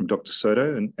 From Dr.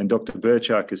 Soto, and Dr.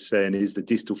 Burchak is saying, is the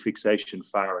distal fixation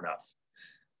far enough?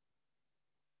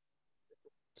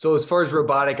 So as far as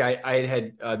robotic, I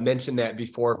had mentioned that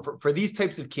before. For these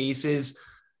types of cases,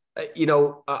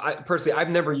 I personally, I've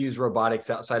never used robotics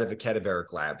outside of a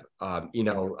cadaveric lab.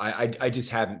 I just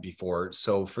haven't before.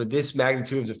 So for this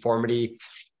magnitude of deformity,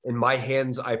 in my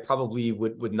hands, I probably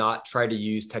would not try to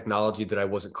use technology that I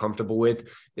wasn't comfortable with.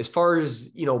 As far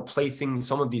as, placing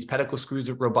some of these pedicle screws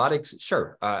with robotics,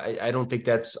 sure. I don't think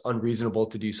that's unreasonable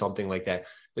to do something like that.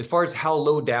 As far as how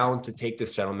low down to take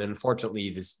this gentleman,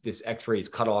 unfortunately, this x-ray is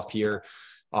cut off here.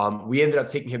 We ended up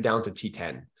taking him down to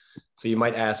T10. So you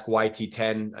might ask, why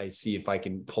T10? I see if I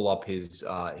can pull up his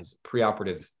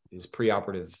preoperative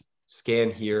scan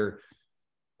here.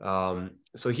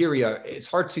 So here we are. It's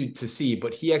hard to see,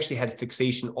 but he actually had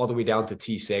fixation all the way down to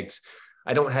T6.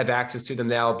 I don't have access to them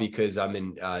now because I'm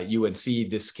in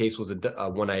UNC. This case was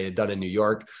one I had done in New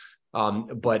York.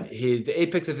 But the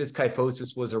apex of his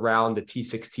kyphosis was around the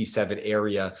T6, T7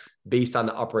 area based on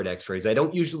the upright x-rays. I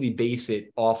don't usually base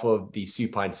it off of the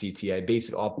supine CT. I base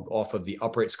it off of the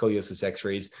upright scoliosis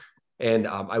x-rays. And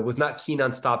I was not keen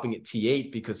on stopping at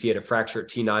T8 because he had a fracture at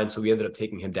T9. So we ended up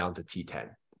taking him down to T10.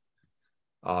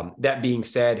 That being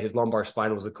said, his lumbar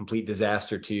spine was a complete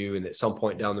disaster too. And at some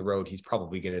point down the road, he's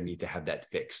probably going to need to have that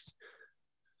fixed.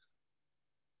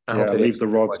 I hope that leave the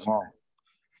rods long.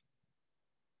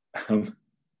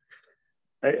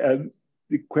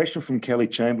 The question from Kelly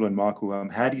Chamberlain, Michael,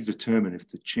 how do you determine if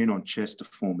the chin on chest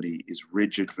deformity is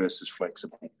rigid versus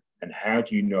flexible? And how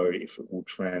do you know if it will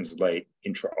translate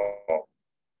intra-op?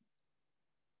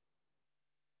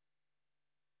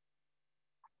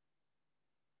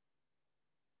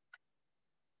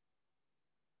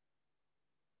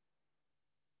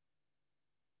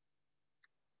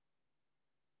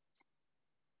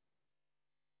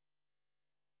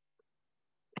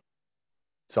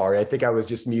 Sorry, I think I was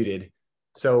just muted.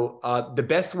 So the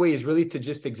best way is really to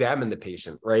just examine the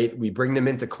patient, right? We bring them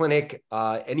into clinic.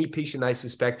 Any patient I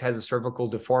suspect has a cervical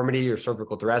deformity or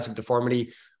cervical thoracic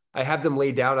deformity, I have them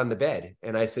lay down on the bed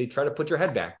and I say, try to put your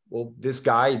head back. Well, this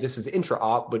guy, this is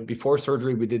intra-op, but before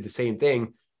surgery, we did the same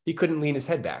thing. He couldn't lean his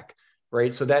head back,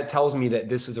 right? So that tells me that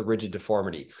this is a rigid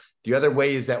deformity. The other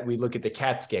way is that we look at the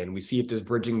CAT scan. We see if there's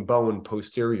bridging bone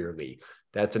posteriorly.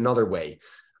 That's another way.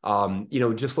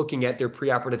 Just looking at their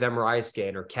preoperative MRI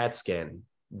scan or CAT scan,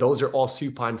 those are all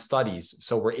supine studies.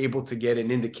 So we're able to get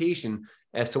an indication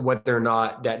as to whether or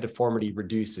not that deformity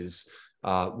reduces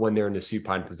when they're in the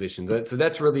supine position. So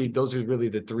those are really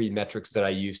the three metrics that I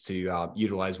use to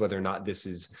utilize whether or not this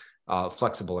is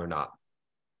flexible or not.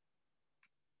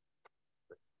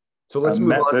 So let's move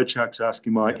Matt on. Burchuck's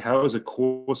asking, Mike, how is a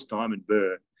coarse diamond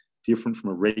burr different from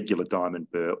a regular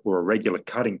diamond burr or a regular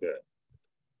cutting burr?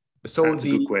 So that's a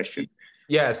good question.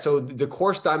 Yeah, so the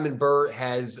coarse diamond burr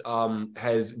has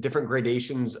different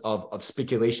gradations of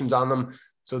spiculations on them.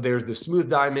 So there's the smooth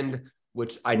diamond,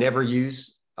 which I never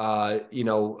use. A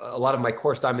lot of my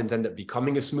coarse diamonds end up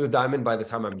becoming a smooth diamond by the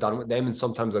time I'm done with them, and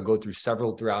sometimes I'll go through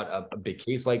several throughout a big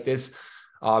case like this.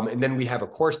 And then we have a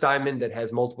coarse diamond that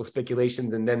has multiple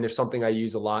spiculations, and then there's something I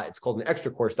use a lot. It's called an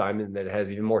extra coarse diamond that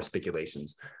has even more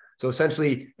spiculations. So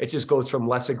essentially, it just goes from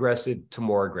less aggressive to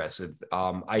more aggressive.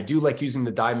 I do like using the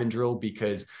diamond drill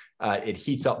because it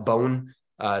heats up bone,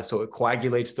 so it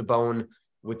coagulates the bone.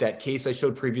 With that case I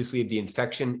showed previously of the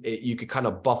infection, you could kind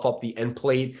of buff up the end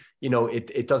plate.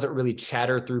 It doesn't really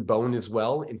chatter through bone as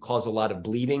well and cause a lot of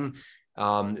bleeding.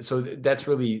 So that's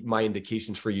really my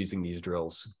indications for using these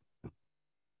drills.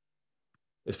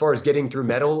 As far as getting through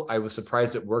metal, I was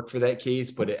surprised it worked for that case,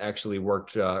 but it actually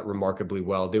worked remarkably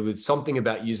well. There was something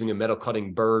about using a metal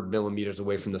cutting burr millimeters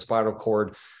away from the spinal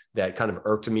cord that kind of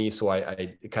irked me. So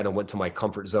I kind of went to my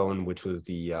comfort zone, which was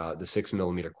the 6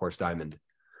 millimeter coarse diamond.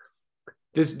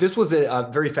 This was a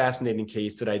very fascinating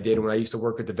case that I did when I used to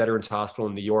work at the Veterans Hospital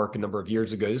in New York a number of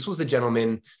years ago. This was a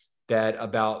gentleman that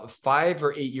about 5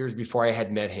 or 8 years before I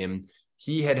had met him,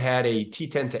 he had a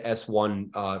T10 to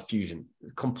S1 fusion,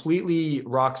 completely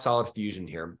rock solid fusion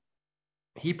here.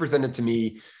 He presented to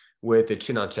me with a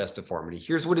chin on chest deformity.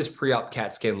 Here's what his pre-op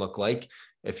CAT scan looked like.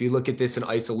 If you look at this in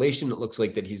isolation, it looks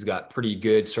like that he's got pretty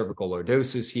good cervical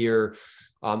lordosis here.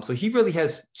 So he really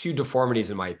has two deformities,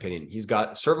 in my opinion. He's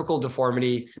got cervical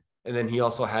deformity, and then he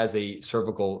also has a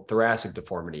cervical thoracic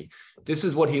deformity. This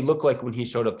is what he looked like when he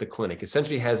showed up to clinic.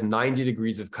 Essentially has 90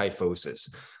 degrees of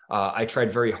kyphosis. I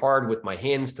tried very hard with my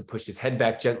hands to push his head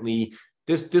back gently.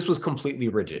 This was completely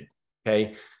rigid,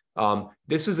 okay?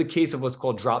 This is a case of what's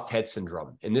called dropped head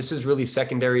syndrome. And this is really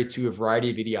secondary to a variety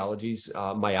of etiologies,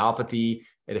 myopathy.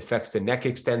 It affects the neck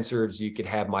extensors. You could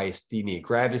have myasthenia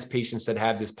gravis patients that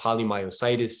have this,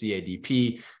 polymyositis,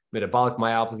 CIDP, metabolic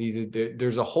myopathies.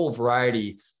 There's a whole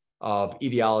variety of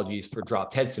etiologies for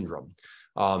dropped head syndrome.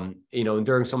 And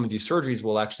during some of these surgeries,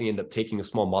 we'll actually end up taking a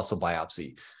small muscle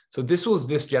biopsy. So this was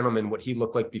this gentleman, what he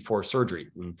looked like before surgery.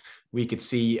 And we could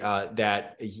see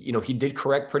that, he did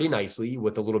correct pretty nicely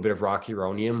with a little bit of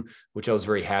rocuronium, which I was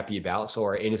very happy about. So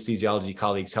our anesthesiology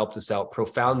colleagues helped us out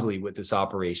profoundly with this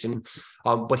operation.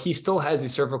 But he still has a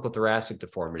cervical thoracic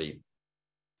deformity.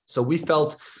 So we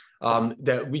felt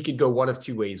that we could go one of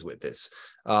two ways with this.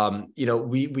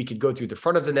 We could go through the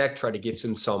front of the neck, try to give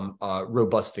him some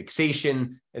robust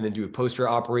fixation, and then do a posterior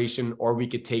operation, or we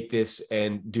could take this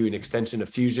and do an extension of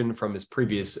fusion from his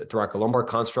previous thoracolumbar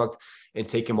construct and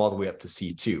take him all the way up to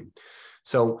C2.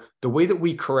 So the way that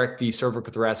we correct these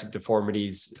cervical thoracic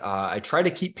deformities, I try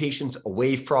to keep patients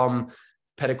away from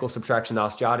pedicle subtraction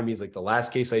osteotomies like the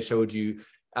last case I showed you.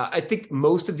 I think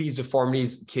most of these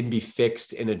deformities can be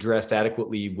fixed and addressed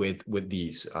adequately with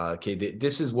these.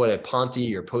 This is what a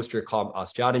Ponte or posterior column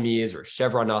osteotomy is, or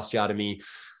chevron osteotomy.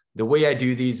 The way I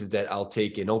do these is that I'll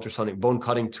take an ultrasonic bone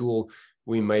cutting tool.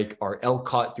 We make our L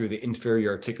cut through the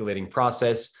inferior articulating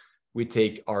process. We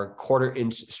take our 1/4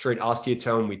 inch straight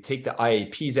osteotome. We take the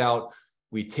IAPs out.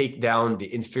 We take down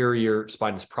the inferior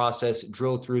spinous process,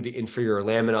 drill through the inferior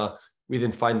lamina. We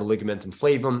then find the ligamentum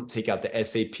flavum, take out the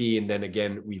SAP, and then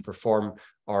again, we perform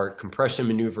our compression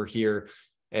maneuver here.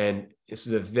 And this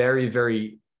is a very,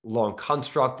 very long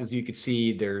construct. As you can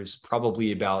see, there's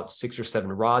probably about 6 or 7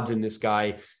 rods in this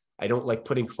guy. I don't like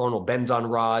putting coronal bends on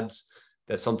rods.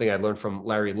 That's something I learned from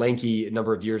Larry Lenke a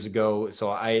number of years ago.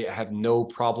 So I have no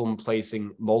problem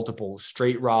placing multiple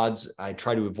straight rods. I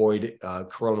try to avoid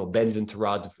coronal bends into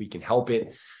rods if we can help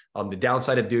it. The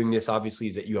downside of doing this, obviously,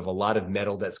 is that you have a lot of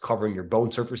metal that's covering your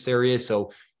bone surface area.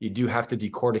 So you do have to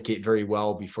decorticate very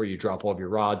well before you drop all of your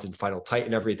rods and final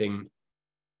tighten everything.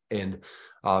 And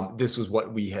this was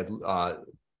what we had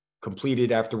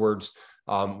completed afterwards.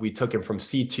 We took him from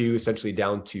C2 essentially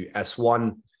down to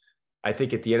S1. I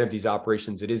think at the end of these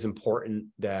operations, it is important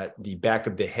that the back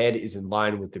of the head is in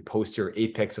line with the posterior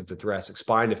apex of the thoracic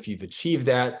spine. If you've achieved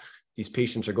that, these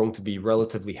patients are going to be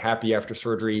relatively happy after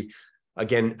surgery.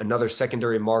 Again, another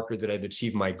secondary marker that I've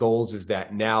achieved my goals is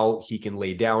that now he can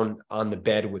lay down on the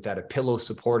bed without a pillow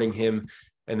supporting him.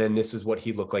 And then this is what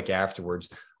he looked like afterwards.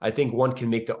 I think one can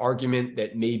make the argument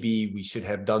that maybe we should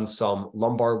have done some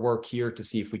lumbar work here to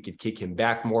see if we could kick him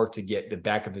back more to get the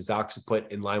back of his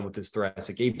occiput in line with his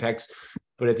thoracic apex.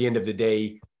 But at the end of the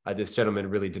day, this gentleman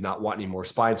really did not want any more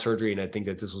spine surgery. And I think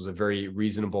that this was a very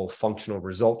reasonable functional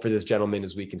result for this gentleman.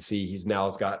 As we can see, he's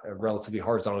now got a relatively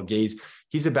horizontal gaze.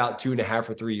 He's about 2.5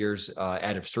 or 3 years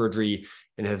out of surgery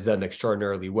and has done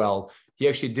extraordinarily well. He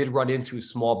actually did run into a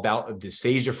small bout of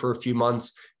dysphagia for a few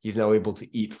months. He's now able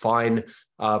to eat fine.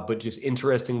 But just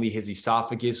interestingly, his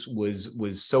esophagus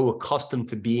was so accustomed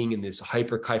to being in this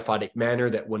hyperkyphotic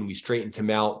manner that when we straightened him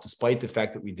out, despite the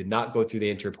fact that we did not go through the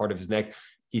anterior part of his neck,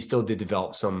 he still did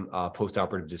develop some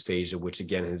postoperative dysphagia, which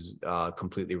again has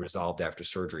completely resolved after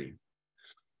surgery.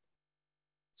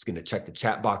 Just going to check the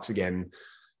chat box again.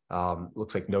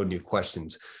 Looks like no new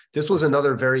questions. This was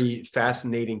another very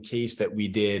fascinating case that we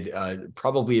did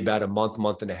probably about a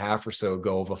month and a half or so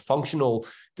ago of a functional.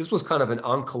 This was kind of an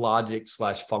oncologic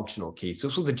 / functional case.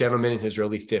 This was a gentleman in his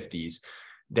early 50s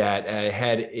that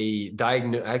had a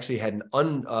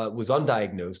was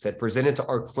undiagnosed, had presented to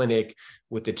our clinic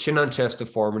with a chin on chest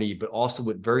deformity, but also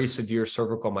with very severe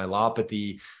cervical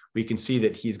myelopathy. We can see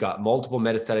that he's got multiple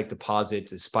metastatic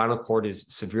deposits. His spinal cord is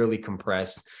severely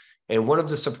compressed. And one of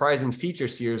the surprising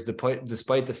features here is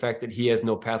despite the fact that he has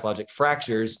no pathologic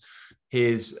fractures,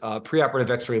 his preoperative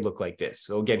x-ray looked like this.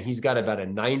 So again, he's got about a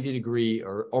 90-degree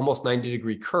or almost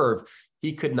 90-degree curve.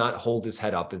 He could not hold his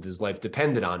head up if his life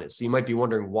depended on it. So you might be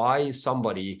wondering, why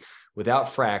somebody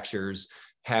without fractures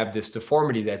have this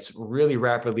deformity that's really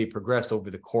rapidly progressed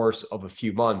over the course of a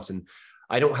few months? And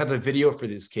I don't have a video for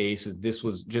this case, as this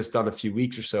was just done a few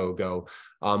weeks or so ago.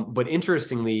 But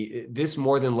interestingly, this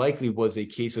more than likely was a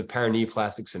case of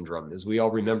paraneoplastic syndrome. As we all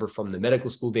remember from the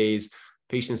medical school days,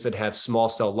 patients that have small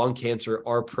cell lung cancer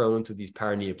are prone to these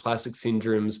paraneoplastic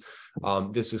syndromes.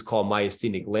 This is called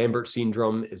myasthenic Lambert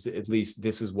syndrome. At least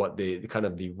this is what the kind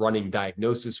of the running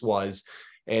diagnosis was.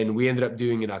 And we ended up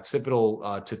doing an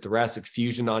occipital to thoracic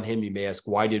fusion on him. You may ask,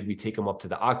 why did we take him up to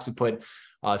the occiput?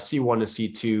 C1 and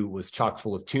C2 was chock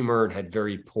full of tumor and had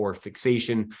very poor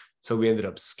fixation. So we ended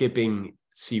up skipping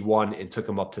C1 and took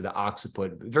him up to the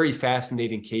occiput. Very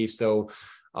fascinating case, though,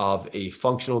 of a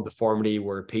functional deformity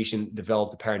where a patient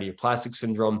developed a paraneoplastic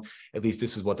syndrome. At least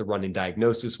this is what the running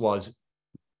diagnosis was.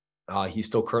 He's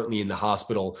still currently in the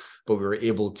hospital, but we were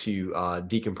able to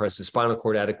decompress the spinal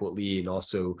cord adequately and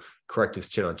also correct his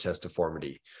chin on chest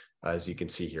deformity, as you can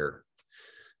see here.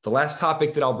 The last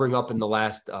topic that I'll bring up in the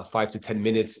last 5 to 10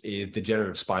 minutes is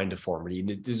degenerative spine deformity.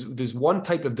 And there's one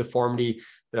type of deformity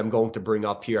that I'm going to bring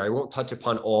up here. I won't touch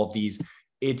upon all of these.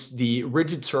 It's the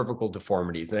rigid cervical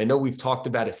deformities. And I know we've talked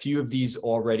about a few of these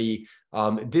already.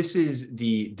 This is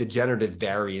the degenerative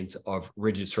variant of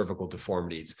rigid cervical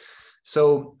deformities.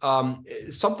 So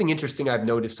something interesting I've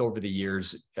noticed over the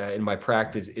years in my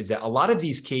practice is that a lot of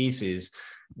these cases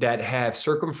that have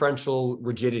circumferential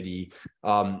rigidity,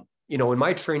 in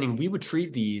my training, we would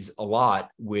treat these a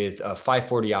lot with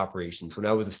 540 operations. When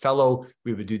I was a fellow,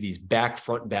 we would do these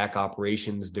front back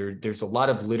operations. There's a lot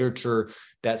of literature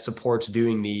that supports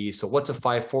doing these. So what's a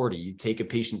 540? You take a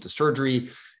patient to surgery.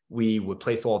 We would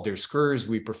place all of their screws.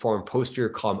 We perform posterior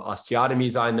column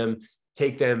osteotomies on them,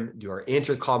 take them, do our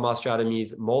anterior column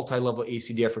osteotomies, multi-level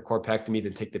ACDF or corpectomy,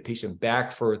 then take the patient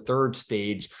back for a third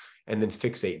stage and then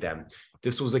fixate them.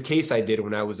 This was a case I did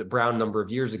when I was at Brown a number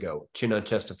of years ago. Chin on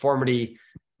chest deformity.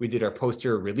 We did our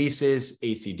posterior releases,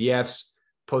 ACDFs,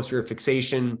 posterior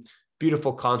fixation,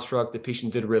 beautiful construct. The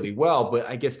patient did really well. But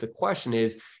I guess the question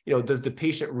is, does the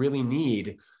patient really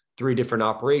need 3 different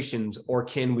operations, or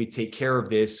can we take care of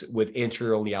this with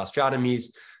anterior-only osteotomies,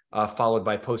 followed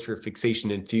by posterior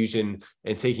fixation and fusion,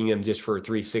 and taking them just for a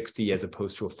 360 as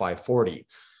opposed to a 540?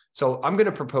 So I'm going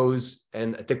to propose,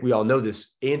 and I think we all know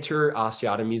this, anterior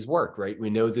osteotomies work, right? We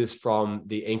know this from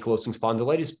the ankylosing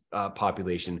spondylitis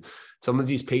population. Some of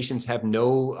these patients have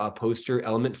no posterior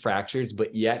element fractures,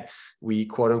 but yet we,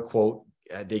 quote unquote,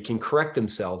 they can correct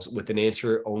themselves with an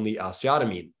anterior-only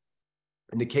osteotomy.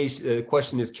 In the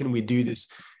question is, can we do this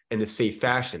in a safe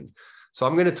fashion? So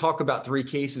I'm going to talk about 3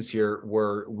 cases here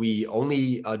where we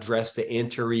only addressed the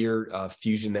anterior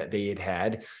fusion that they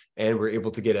had, and we're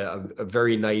able to get a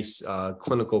very nice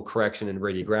clinical correction and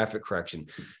radiographic correction.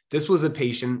 This was a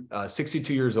patient,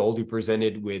 62 years old, who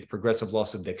presented with progressive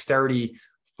loss of dexterity,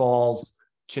 falls,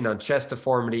 chin on chest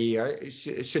deformity. I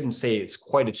shouldn't say it's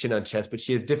quite a chin on chest, but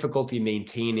she has difficulty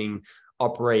maintaining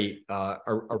upright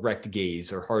erect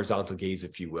gaze, or horizontal gaze,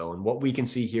 if you will. And what we can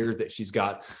see here is that she's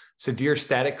got severe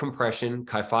static compression,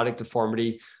 kyphotic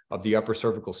deformity of the upper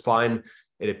cervical spine.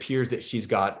 It appears that she's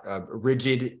got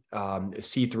rigid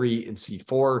C3 and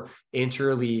C4.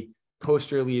 Anteriorly,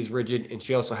 posteriorly is rigid, and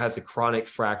she also has a chronic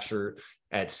fracture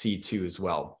at C2 as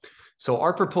well. So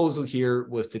our proposal here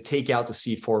was to take out the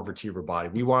C4 vertebral body.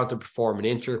 We wanted to perform an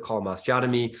anterior column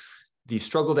osteotomy. The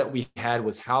struggle that we had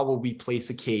was, how will we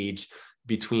place a cage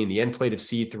between the end plate of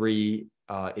C3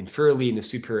 inferiorly and the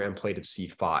superior end plate of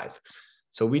C5?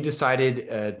 So we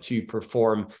decided to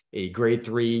perform a grade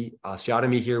 3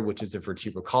 osteotomy here, which is the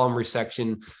vertebral column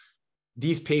resection.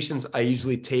 These patients I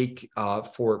usually take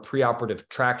for preoperative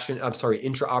traction. I'm sorry,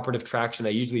 intraoperative traction. I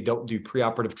usually don't do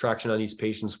preoperative traction on these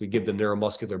patients. We give them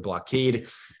neuromuscular blockade.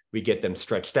 We get them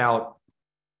stretched out.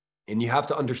 And you have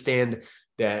to understand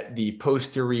that the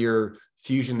posterior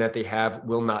fusion that they have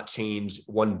will not change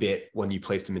one bit when you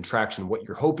place them in traction. What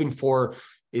you're hoping for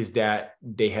is that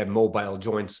they have mobile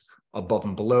joints above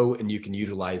and below, and you can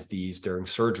utilize these during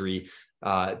surgery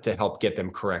to help get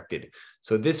them corrected.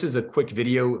 So this is a quick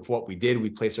video of what we did. We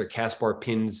placed our cast bar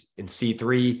pins in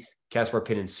C3, cast bar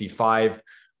pin in C5.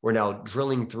 We're now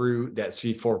drilling through that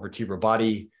C4 vertebral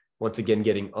body, once again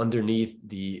getting underneath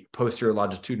the posterior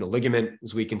longitudinal ligament.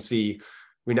 As we can see,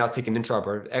 we now take an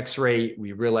intraoperative X-ray.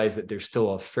 We realize that there's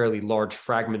still a fairly large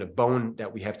fragment of bone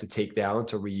that we have to take down,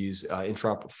 so we use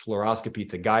intraoperative fluoroscopy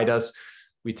to guide us.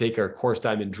 We take our coarse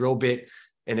diamond drill bit,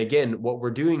 and again, what we're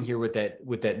doing here with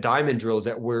that diamond drill is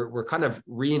that we're kind of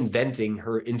reinventing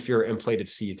her inferior end plate of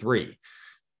C3.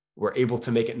 We're able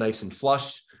to make it nice and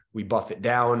flush. We buff it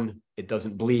down. It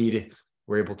doesn't bleed.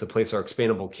 We're able to place our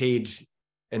expandable cage.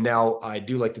 And now I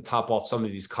do like to top off some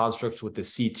of these constructs with the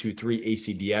C23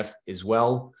 ACDF as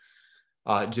well,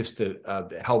 just to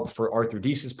help for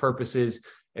arthrodesis purposes,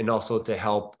 and also to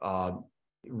help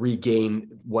regain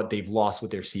what they've lost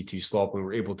with their C2 slope. And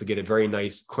we're able to get a very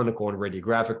nice clinical and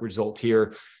radiographic result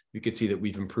here. You can see that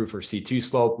we've improved her C2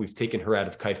 slope. We've taken her out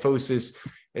of kyphosis.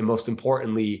 And most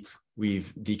importantly,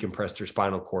 we've decompressed her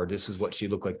spinal cord. This is what she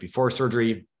looked like before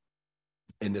surgery,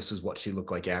 and this is what she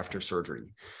looked like after surgery.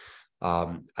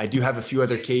 I do have a few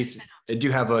other cases. I do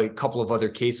have a couple of other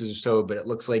cases or so, but it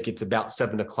looks like it's about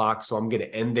 7 o'clock. So I'm going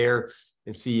to end there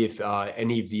and see if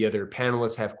any of the other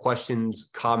panelists have questions,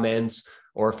 comments,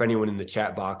 or if anyone in the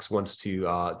chat box wants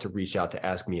to reach out to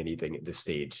ask me anything at this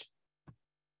stage.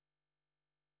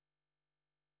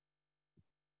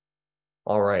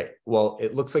 All right. Well,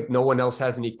 it looks like no one else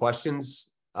has any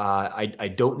questions.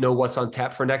 I don't know what's on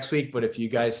tap for next week, but if you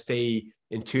guys stay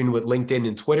in tune with LinkedIn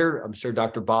and Twitter, I'm sure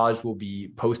Dr. Baj will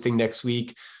be posting next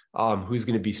week who's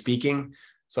going to be speaking.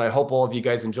 So I hope all of you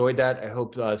guys enjoyed that. I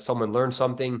hope someone learned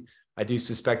something. I do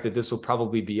suspect that this will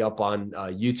probably be up on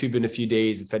YouTube in a few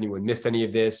days if anyone missed any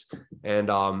of this. And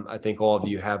I think all of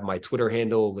you have my Twitter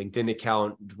handle, LinkedIn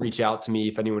account. Reach out to me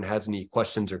if anyone has any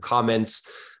questions or comments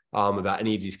about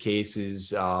any of these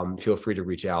cases. Feel free to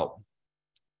reach out.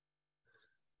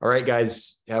 All right,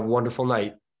 guys, have a wonderful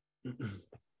night.